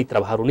responsable y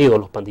trabajar unidos.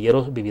 Los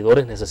pandilleros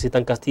vividores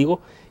necesitan castigo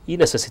y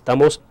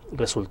necesitamos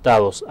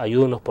resultados.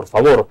 Ayúdenos, por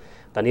favor.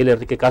 Daniel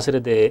Enrique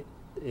Cáceres de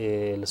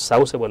El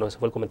Sauce, bueno, ese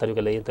fue el comentario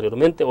que leí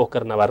anteriormente.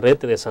 Oscar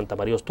Navarrete de Santa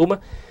María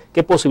Ostuma: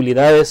 ¿qué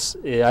posibilidades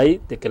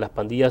hay de que las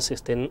pandillas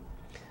estén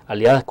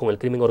aliadas con el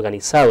crimen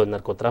organizado, el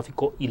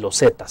narcotráfico y los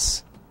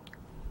Zetas?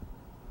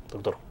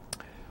 Doctor.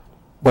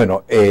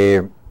 Bueno,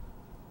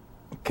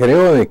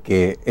 creo de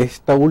que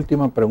esta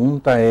última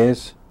pregunta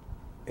es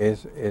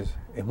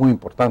muy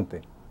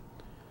importante.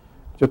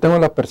 Yo tengo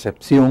la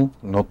percepción,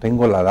 no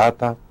tengo la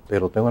data,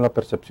 pero tengo la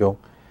percepción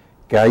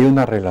que hay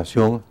una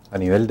relación a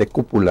nivel de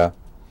cúpula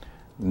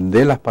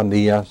de las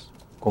pandillas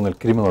con el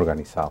crimen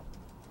organizado.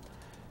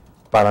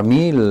 Para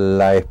mí,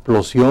 la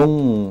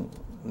explosión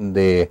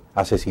de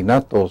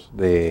asesinatos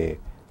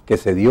que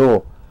se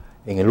dio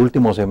en el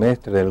último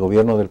semestre del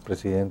gobierno del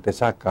presidente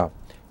Saca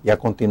y ha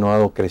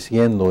continuado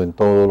creciendo en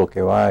todo lo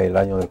que va el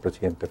año del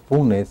presidente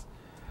Funes,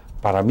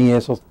 para mí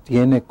eso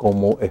tiene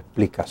como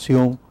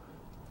explicación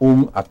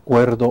un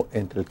acuerdo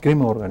entre el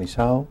crimen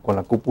organizado con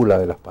la cúpula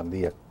de las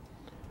pandillas.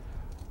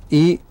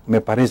 Y me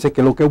parece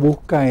que lo que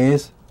busca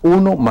es,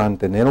 uno,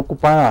 mantener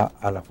ocupada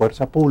a la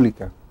fuerza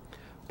pública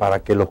para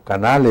que los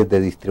canales de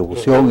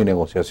distribución y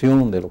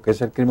negociación de lo que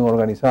es el crimen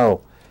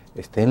organizado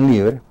estén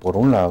libres, por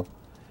un lado.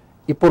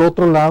 Y por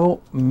otro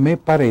lado, me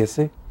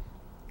parece,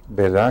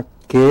 ¿verdad?,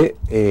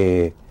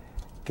 que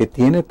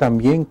tiene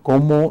también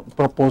como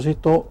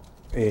propósito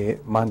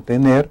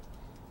mantener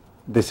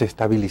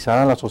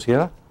desestabilizada la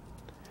sociedad.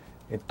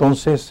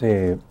 Entonces,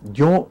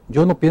 yo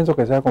no pienso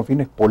que sea con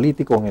fines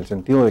políticos en el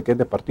sentido de que es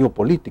de partido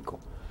político,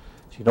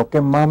 sino que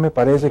más me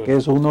parece que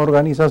es una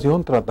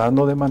organización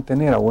tratando de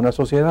mantener a una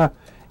sociedad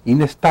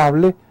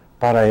inestable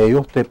para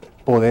ellos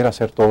poder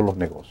hacer todos los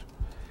negocios.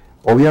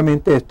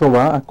 Obviamente esto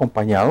va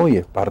acompañado, y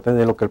es parte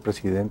de lo que el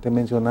presidente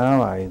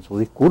mencionaba en su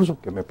discurso,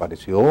 que me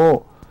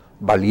pareció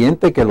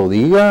valiente que lo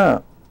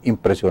diga,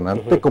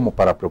 impresionante como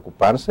para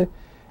preocuparse,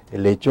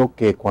 el hecho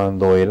que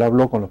cuando él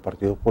habló con los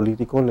partidos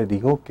políticos les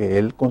dijo que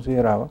él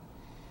consideraba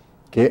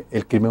que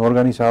el crimen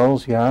organizado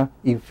se ha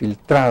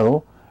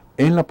infiltrado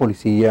en la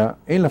policía,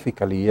 en la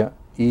fiscalía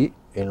y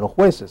en los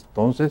jueces.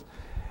 Entonces,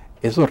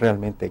 eso es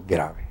realmente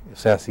grave. O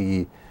sea,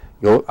 si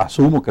yo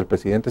asumo que el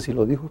presidente sí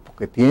lo dijo, es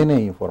porque tiene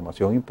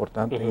información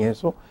importante en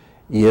eso,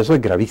 y eso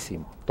es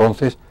gravísimo.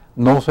 Entonces,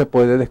 no se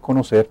puede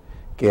desconocer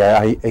que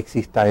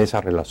exista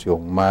esa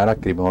relación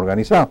Mara-crimen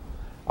organizado.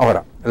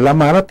 Ahora, la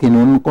Mara tiene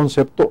un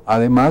concepto,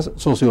 además,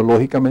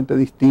 sociológicamente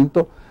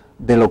distinto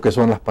de lo que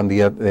son las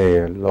pandillas,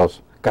 de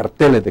los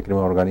carteles de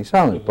crimen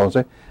organizado.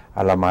 Entonces,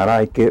 a la Mara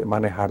hay que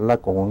manejarla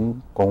con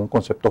un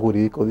concepto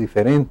jurídico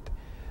diferente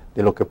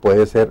de lo que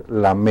puede ser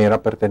la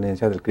mera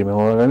pertenencia del crimen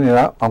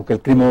organizado, aunque el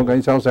crimen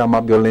organizado sea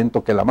más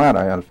violento que la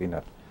Mara al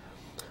final.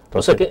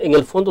 Entonces, o sea que en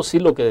el fondo sí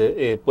lo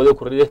que puede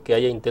ocurrir es que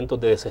haya intentos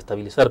de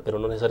desestabilizar, pero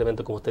no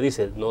necesariamente, como usted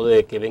dice, no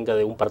de que venga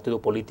de un partido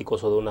político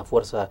o de una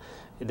fuerza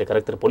de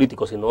carácter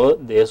político, sino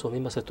de esas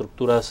mismas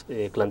estructuras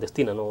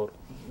clandestinas, ¿no?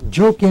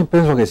 Yo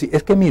pienso que sí.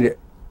 Es que mire,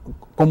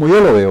 como yo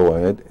lo veo,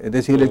 es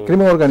decir, el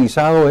crimen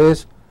organizado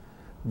es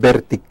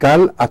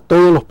vertical a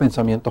todos los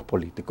pensamientos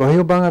políticos.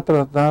 Ellos van a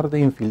tratar de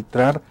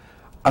infiltrar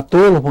a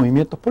todos los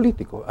movimientos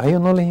políticos. A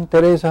ellos no les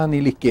interesa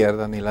ni la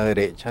izquierda, ni la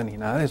derecha, ni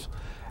nada de eso.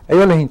 A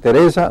ellos les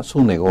interesa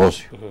su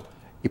negocio.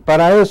 Y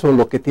para eso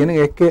lo que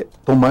tienen es que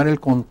tomar el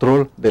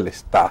control del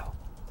Estado.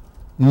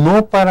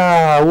 No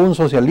para un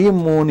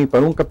socialismo ni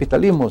para un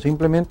capitalismo,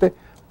 simplemente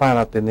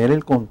para tener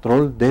el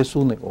control de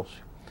su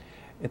negocio.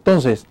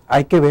 Entonces,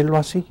 hay que verlo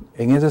así.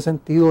 En ese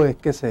sentido es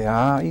que se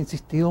ha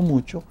insistido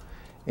mucho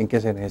en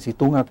que se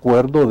necesita un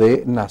acuerdo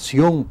de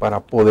nación para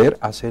poder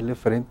hacerle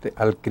frente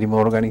al crimen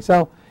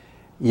organizado.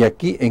 Y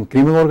aquí en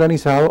crimen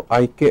organizado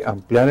hay que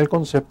ampliar el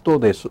concepto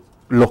de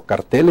los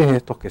carteles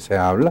estos que se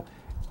habla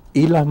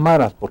y las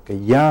maras,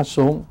 porque ya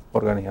son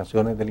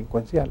organizaciones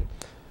delincuenciales.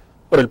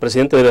 Pero el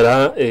presidente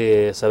deberá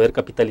saber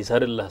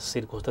capitalizar en las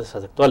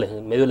circunstancias actuales.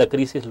 En medio de la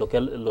crisis lo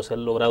que se ha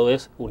logrado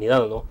es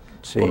unidad, ¿no?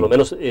 Sí. Por lo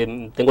menos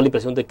tengo la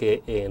impresión de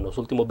que en los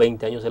últimos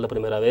 20 años es la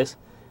primera vez,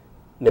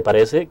 me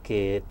parece,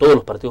 que todos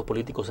los partidos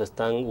políticos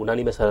están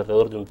unánimes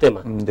alrededor de un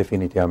tema.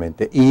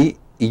 Definitivamente. Y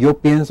yo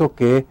pienso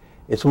que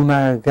es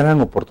una gran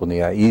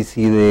oportunidad. Y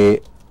si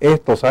de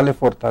esto sale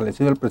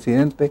fortalecido el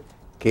presidente,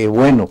 qué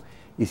bueno.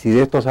 Y si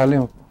de esto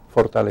salen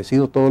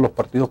fortalecidos todos los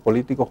partidos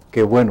políticos,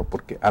 qué bueno.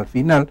 Porque al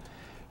final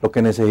lo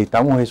que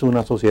necesitamos es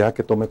una sociedad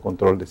que tome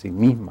control de sí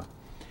misma.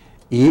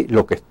 Y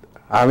lo que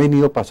ha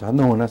venido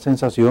pasando es una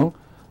sensación,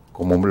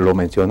 como lo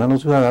mencionan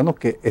los ciudadanos,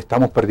 que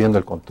estamos perdiendo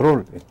el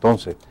control.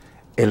 Entonces,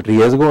 el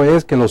riesgo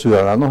es que los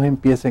ciudadanos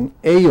empiecen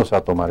ellos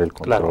a tomar el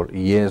control. Claro.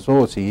 Y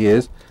eso sí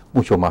es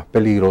mucho más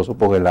peligroso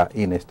porque la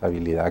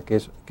inestabilidad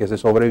que se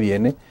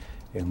sobreviene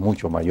es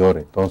mucho mayor.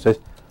 Entonces,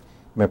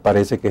 me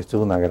parece que esto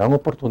es una gran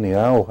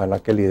oportunidad. Ojalá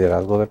que el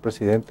liderazgo del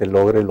presidente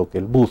logre lo que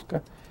él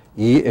busca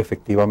y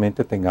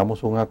efectivamente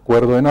tengamos un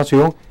acuerdo de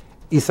nación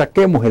y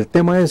saquemos el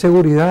tema de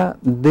seguridad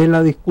de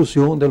la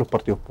discusión de los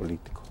partidos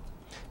políticos.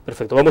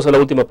 Perfecto, vamos a la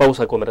última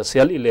pausa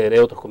comercial y leeré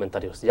otros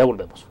comentarios. Ya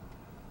volvemos.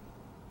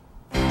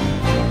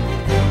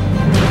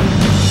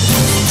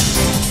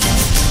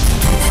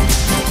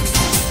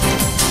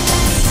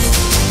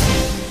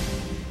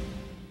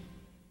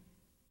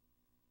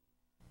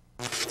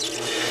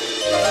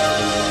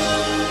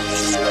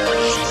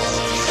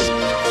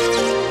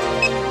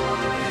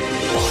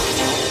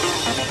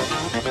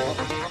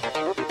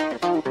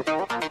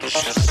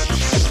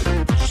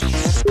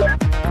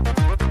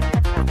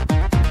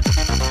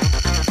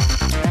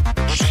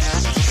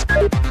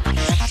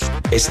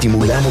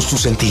 Estimulamos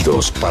tus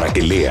sentidos para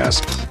que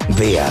leas,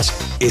 veas,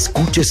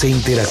 escuches e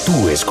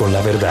interactúes con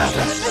la verdad.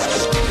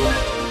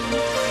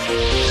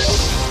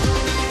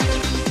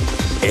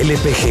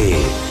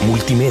 LPG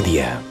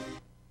Multimedia.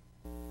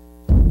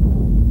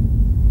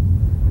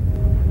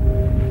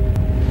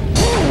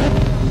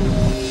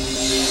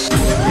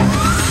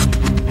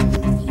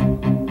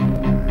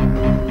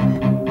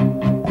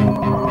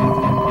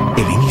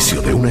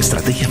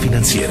 Estrategia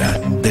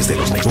financiera desde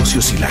los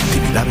negocios y la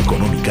actividad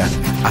económica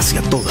hacia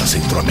toda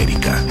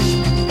Centroamérica.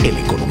 El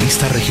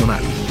Economista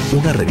Regional,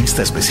 una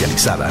revista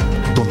especializada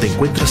donde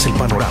encuentras el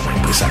panorama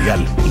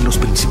empresarial y los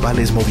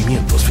principales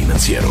movimientos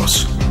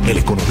financieros. El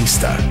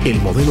Economista,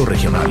 el modelo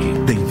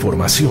regional de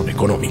información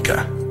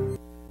económica.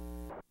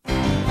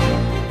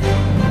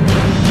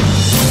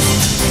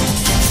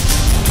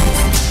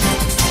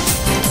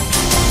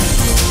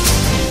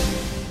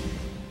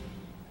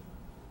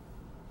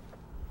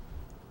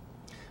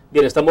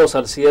 Bien, estamos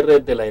al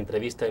cierre de la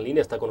entrevista en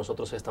línea. Está con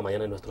nosotros esta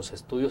mañana en nuestros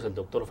estudios el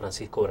doctor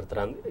Francisco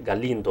Bertrand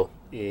Galindo.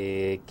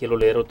 Quiero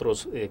leer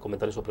otros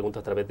comentarios o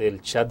preguntas a través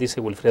del chat.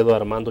 Dice Wilfredo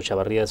Armando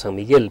Chavarría de San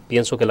Miguel: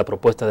 pienso que la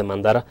propuesta de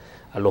mandar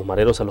a los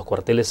mareros a los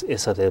cuarteles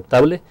es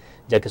aceptable,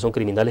 ya que son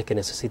criminales que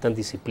necesitan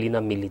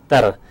disciplina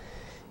militar.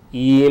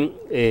 Y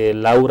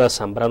Laura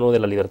Zambrano de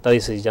La Libertad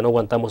dice: ya no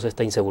aguantamos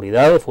esta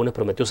inseguridad. Funes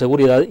prometió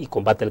seguridad y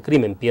combate al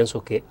crimen.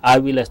 Pienso que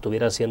Ávila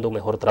estuviera haciendo un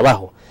mejor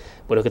trabajo.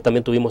 Bueno, es que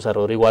también tuvimos a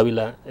Rodrigo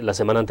Ávila la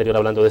semana anterior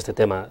hablando de este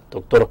tema,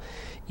 doctor.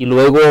 Y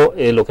luego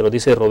lo que nos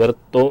dice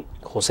Roberto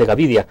José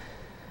Gavidia: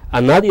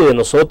 a nadie de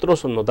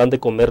nosotros nos dan de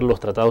comer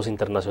los tratados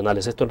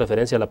internacionales. Esto en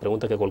referencia a la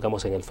pregunta que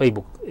colgamos en el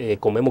Facebook.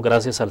 Comemos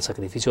gracias al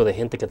sacrificio de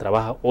gente que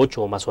trabaja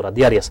 8 o más horas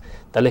diarias,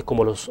 tales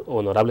como los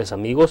honorables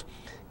amigos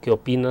que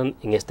opinan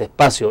en este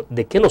espacio.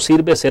 ¿De qué nos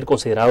sirve ser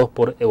considerados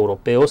por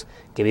europeos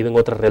que viven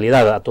otra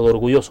realidad? A todo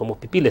orgullo somos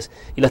pipiles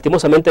y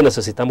lastimosamente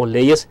necesitamos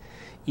leyes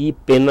y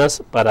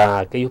penas para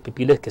aquellos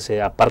pipiles que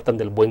se apartan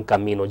del buen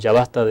camino. Ya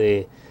basta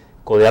de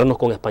codearnos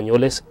con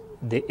españoles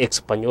de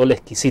español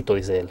exquisito,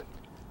 dice él.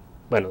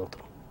 Bueno,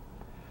 doctor.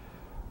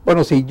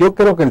 Bueno, sí, yo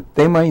creo que el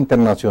tema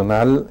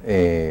internacional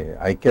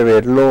hay que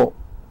verlo,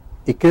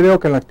 y creo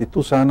que la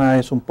actitud sana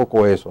es un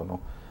poco eso,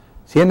 ¿no?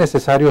 Si es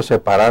necesario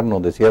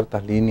separarnos de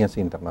ciertas líneas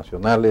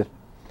internacionales,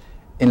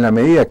 en la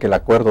medida que el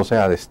acuerdo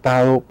sea de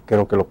Estado,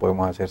 creo que lo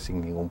podemos hacer sin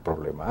ningún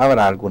problema.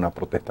 Habrá alguna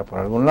protesta por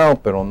algún lado,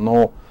 pero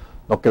no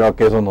creo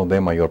que eso nos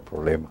dé mayor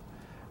problema.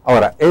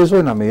 Ahora, eso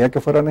en la medida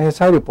que fuera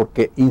necesario,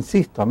 porque,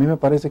 insisto, a mí me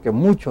parece que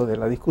mucho de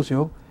la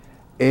discusión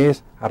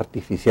es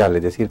artificial,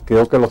 es decir,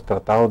 creo que los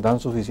tratados dan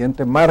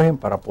suficiente margen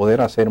para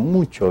poder hacer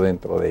mucho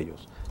dentro de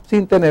ellos,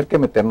 sin tener que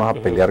meternos a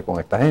pelear con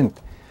esta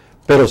gente.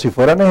 Pero si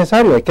fuera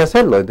necesario, hay que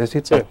hacerlo. Es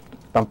decir,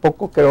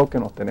 tampoco creo que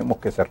nos tenemos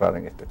que cerrar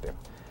en este tema.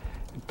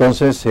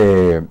 Entonces,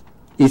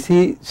 y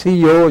sí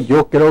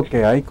yo creo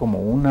que hay como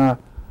una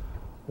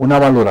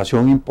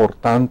valoración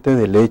importante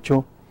del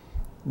hecho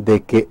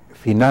de que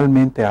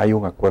finalmente hay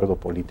un acuerdo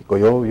político.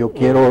 Yo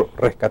quiero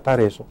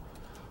rescatar eso,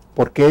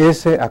 porque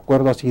ese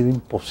acuerdo ha sido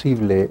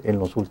imposible en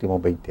los últimos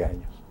 20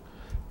 años.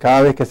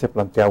 Cada vez que se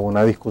planteaba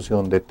una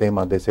discusión de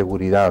temas de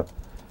seguridad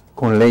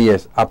con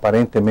leyes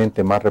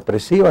aparentemente más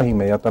represivas,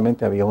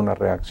 inmediatamente había una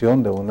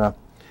reacción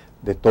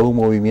de todo un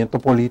movimiento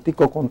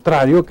político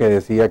contrario que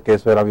decía que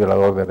eso era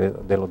violador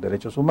de los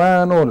derechos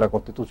humanos, la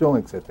Constitución,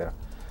 etcétera.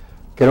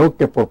 Creo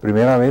que por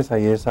primera vez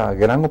hay esa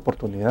gran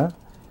oportunidad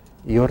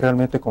y yo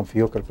realmente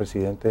confío que el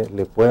presidente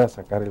le pueda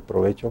sacar el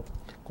provecho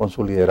con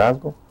su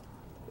liderazgo.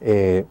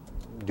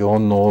 Yo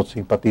no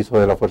simpatizo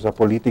de la fuerza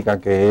política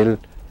que él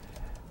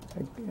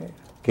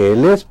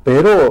es,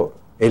 pero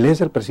él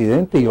es el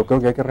presidente y yo creo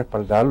que hay que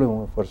respaldarlo en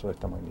un esfuerzo de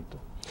esta magnitud.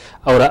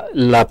 Ahora,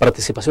 la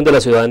participación de la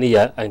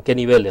ciudadanía, ¿en qué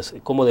niveles?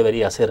 ¿Cómo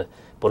debería ser?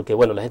 Porque,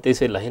 bueno, la gente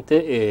dice,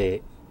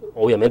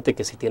 obviamente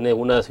que si tiene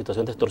una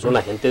situación de extorsión,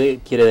 la gente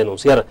quiere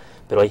denunciar,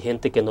 pero hay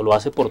gente que no lo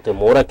hace por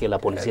temor a que la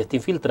policía esté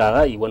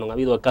infiltrada y, bueno, han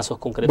habido casos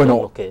concretos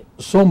en los que...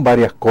 Son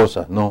varias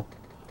cosas, ¿no?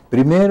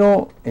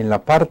 Primero, en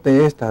la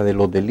parte esta de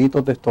los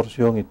delitos de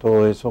extorsión y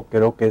todo eso,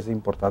 creo que es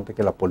importante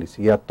que la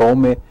policía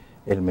tome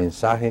el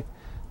mensaje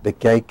de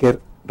que hay que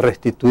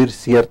restituir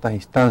ciertas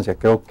instancias.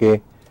 Creo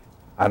que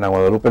Ana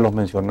Guadalupe los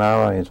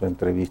mencionaba en su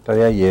entrevista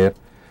de ayer,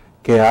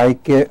 que hay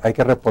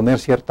que reponer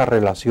ciertas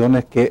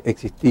relaciones que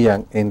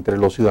existían entre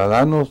los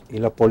ciudadanos y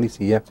la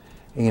policía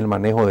en el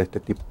manejo de este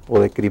tipo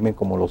de crimen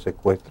como los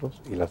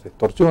secuestros y las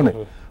extorsiones.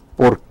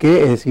 ¿Por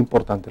qué es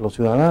importante los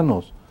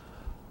ciudadanos?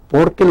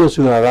 Porque los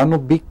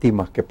ciudadanos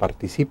víctimas que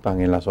participan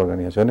en las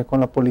organizaciones con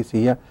la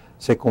policía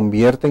se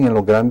convierten en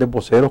los grandes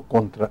voceros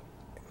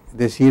es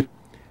decir,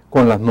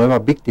 con las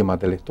nuevas víctimas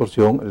de la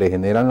extorsión, le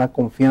generan la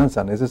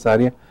confianza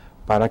necesaria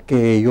para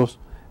que ellos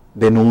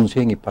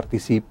denuncien y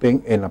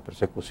participen en la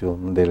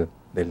persecución del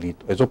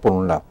delito. Eso por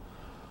un lado.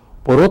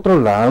 Por otro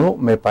lado,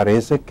 me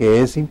parece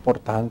que es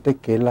importante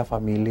que la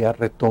familia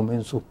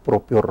retomen sus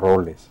propios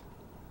roles.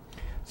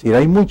 Si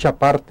hay mucha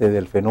parte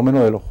del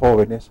fenómeno de los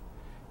jóvenes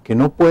que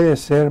no puede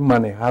ser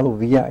manejado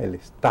vía el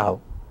Estado,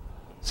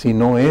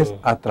 sino es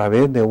a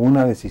través de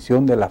una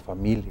decisión de la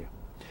familia.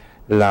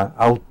 La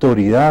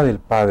autoridad del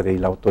padre y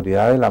la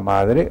autoridad de la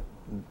madre,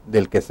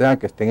 del que sea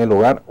que esté en el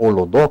hogar, o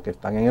los dos que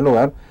están en el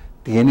hogar,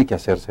 tiene que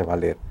hacerse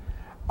valer.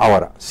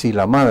 Ahora, si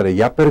la madre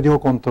ya perdió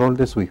control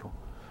de su hijo,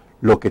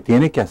 lo que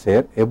tiene que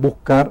hacer es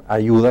buscar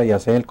ayuda, ya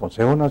sea en el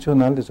Consejo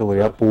Nacional de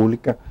Seguridad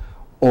Pública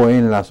o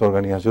en las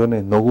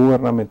organizaciones no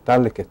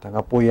gubernamentales que están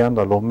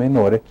apoyando a los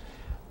menores,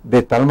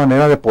 de tal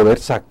manera de poder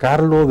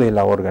sacarlo de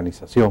la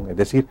organización. Es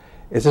decir,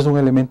 ese es un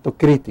elemento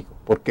crítico,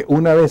 porque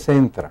una vez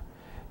entra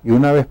y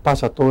una vez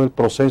pasa todo el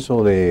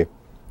proceso de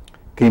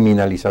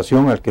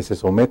criminalización al que se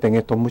someten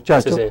estos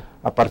muchachos,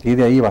 a partir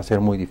de ahí va a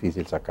ser muy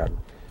difícil sacarlo.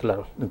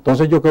 Claro.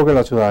 Entonces yo creo que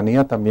la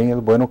ciudadanía también es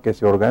bueno que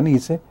se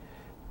organice,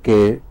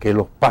 que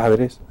los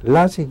padres,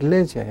 las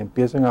iglesias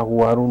empiecen a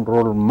jugar un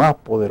rol más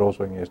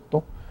poderoso en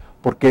esto,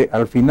 porque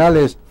al final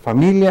es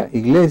familia,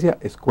 iglesia,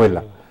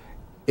 escuela.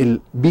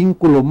 El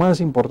vínculo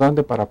más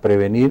importante para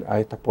prevenir a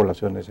estas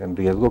poblaciones en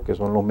riesgo, que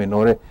son los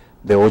menores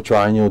de 8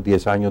 años,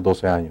 10 años,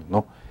 12 años,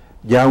 ¿no?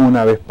 Ya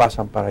una vez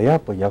pasan para allá,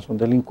 pues ya son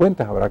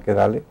delincuentes, habrá que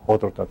darle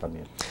otro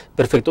tratamiento.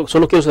 Perfecto.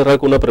 Solo quiero cerrar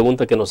con una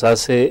pregunta que nos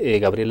hace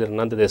Gabriel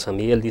Hernández de San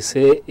Miguel.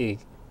 Dice,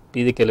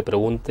 pide que le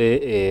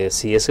pregunte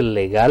si es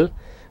legal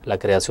la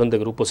creación de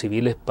grupos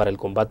civiles para el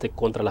combate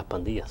contra las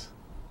pandillas.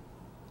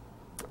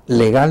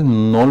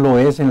 Legal no lo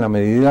es en la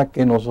medida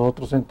que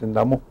nosotros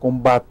entendamos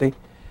combate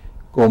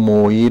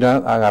como ir a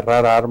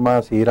agarrar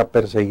armas, ir a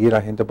perseguir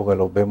a gente porque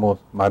los vemos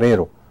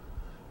mareros.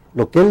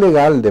 Lo que es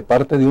legal de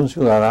parte de un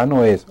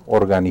ciudadano es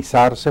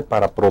organizarse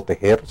para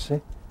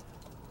protegerse,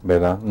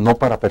 ¿verdad? No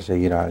para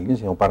perseguir a alguien,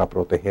 sino para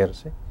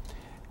protegerse.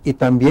 Y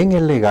también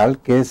es legal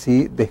que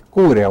si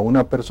descubre a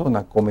una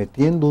persona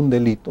cometiendo un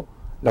delito,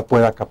 la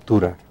pueda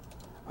capturar.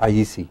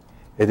 Allí sí.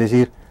 Es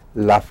decir,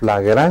 la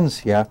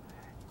flagrancia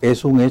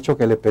es un hecho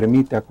que le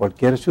permite a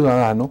cualquier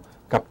ciudadano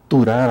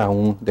capturar a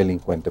un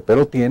delincuente,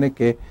 pero tiene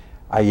que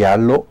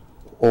hallarlo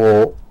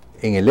o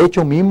en el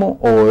hecho mismo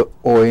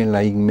o en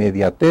la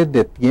inmediatez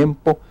de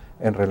tiempo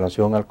en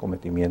relación al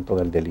cometimiento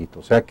del delito.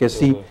 O sea que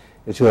sí,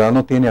 el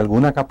ciudadano tiene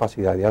alguna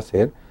capacidad de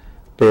hacer,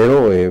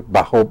 pero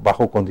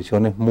bajo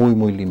condiciones muy,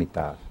 muy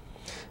limitadas.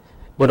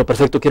 Bueno,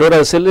 perfecto. Quiero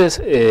agradecerles,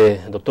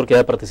 doctor, que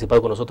haya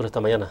participado con nosotros esta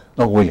mañana.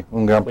 No, William,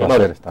 un gran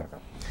placer estar acá.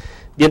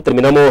 Bien,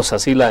 terminamos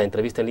así la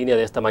entrevista en línea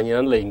de esta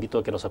mañana. Le invito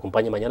a que nos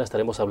acompañe mañana.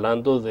 Estaremos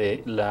hablando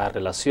de la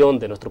relación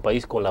de nuestro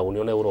país con la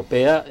Unión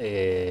Europea,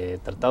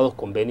 tratados,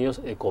 convenios,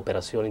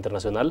 cooperación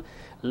internacional,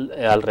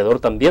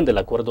 alrededor también del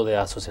acuerdo de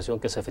asociación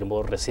que se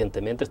firmó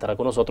recientemente. Estará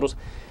con nosotros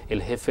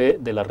el jefe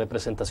de la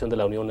representación de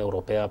la Unión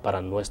Europea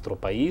para nuestro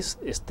país,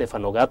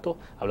 Stefano Gatto,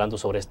 hablando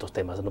sobre estos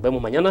temas. Nos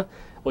vemos mañana,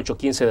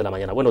 8:15 de la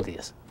mañana. Buenos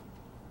días.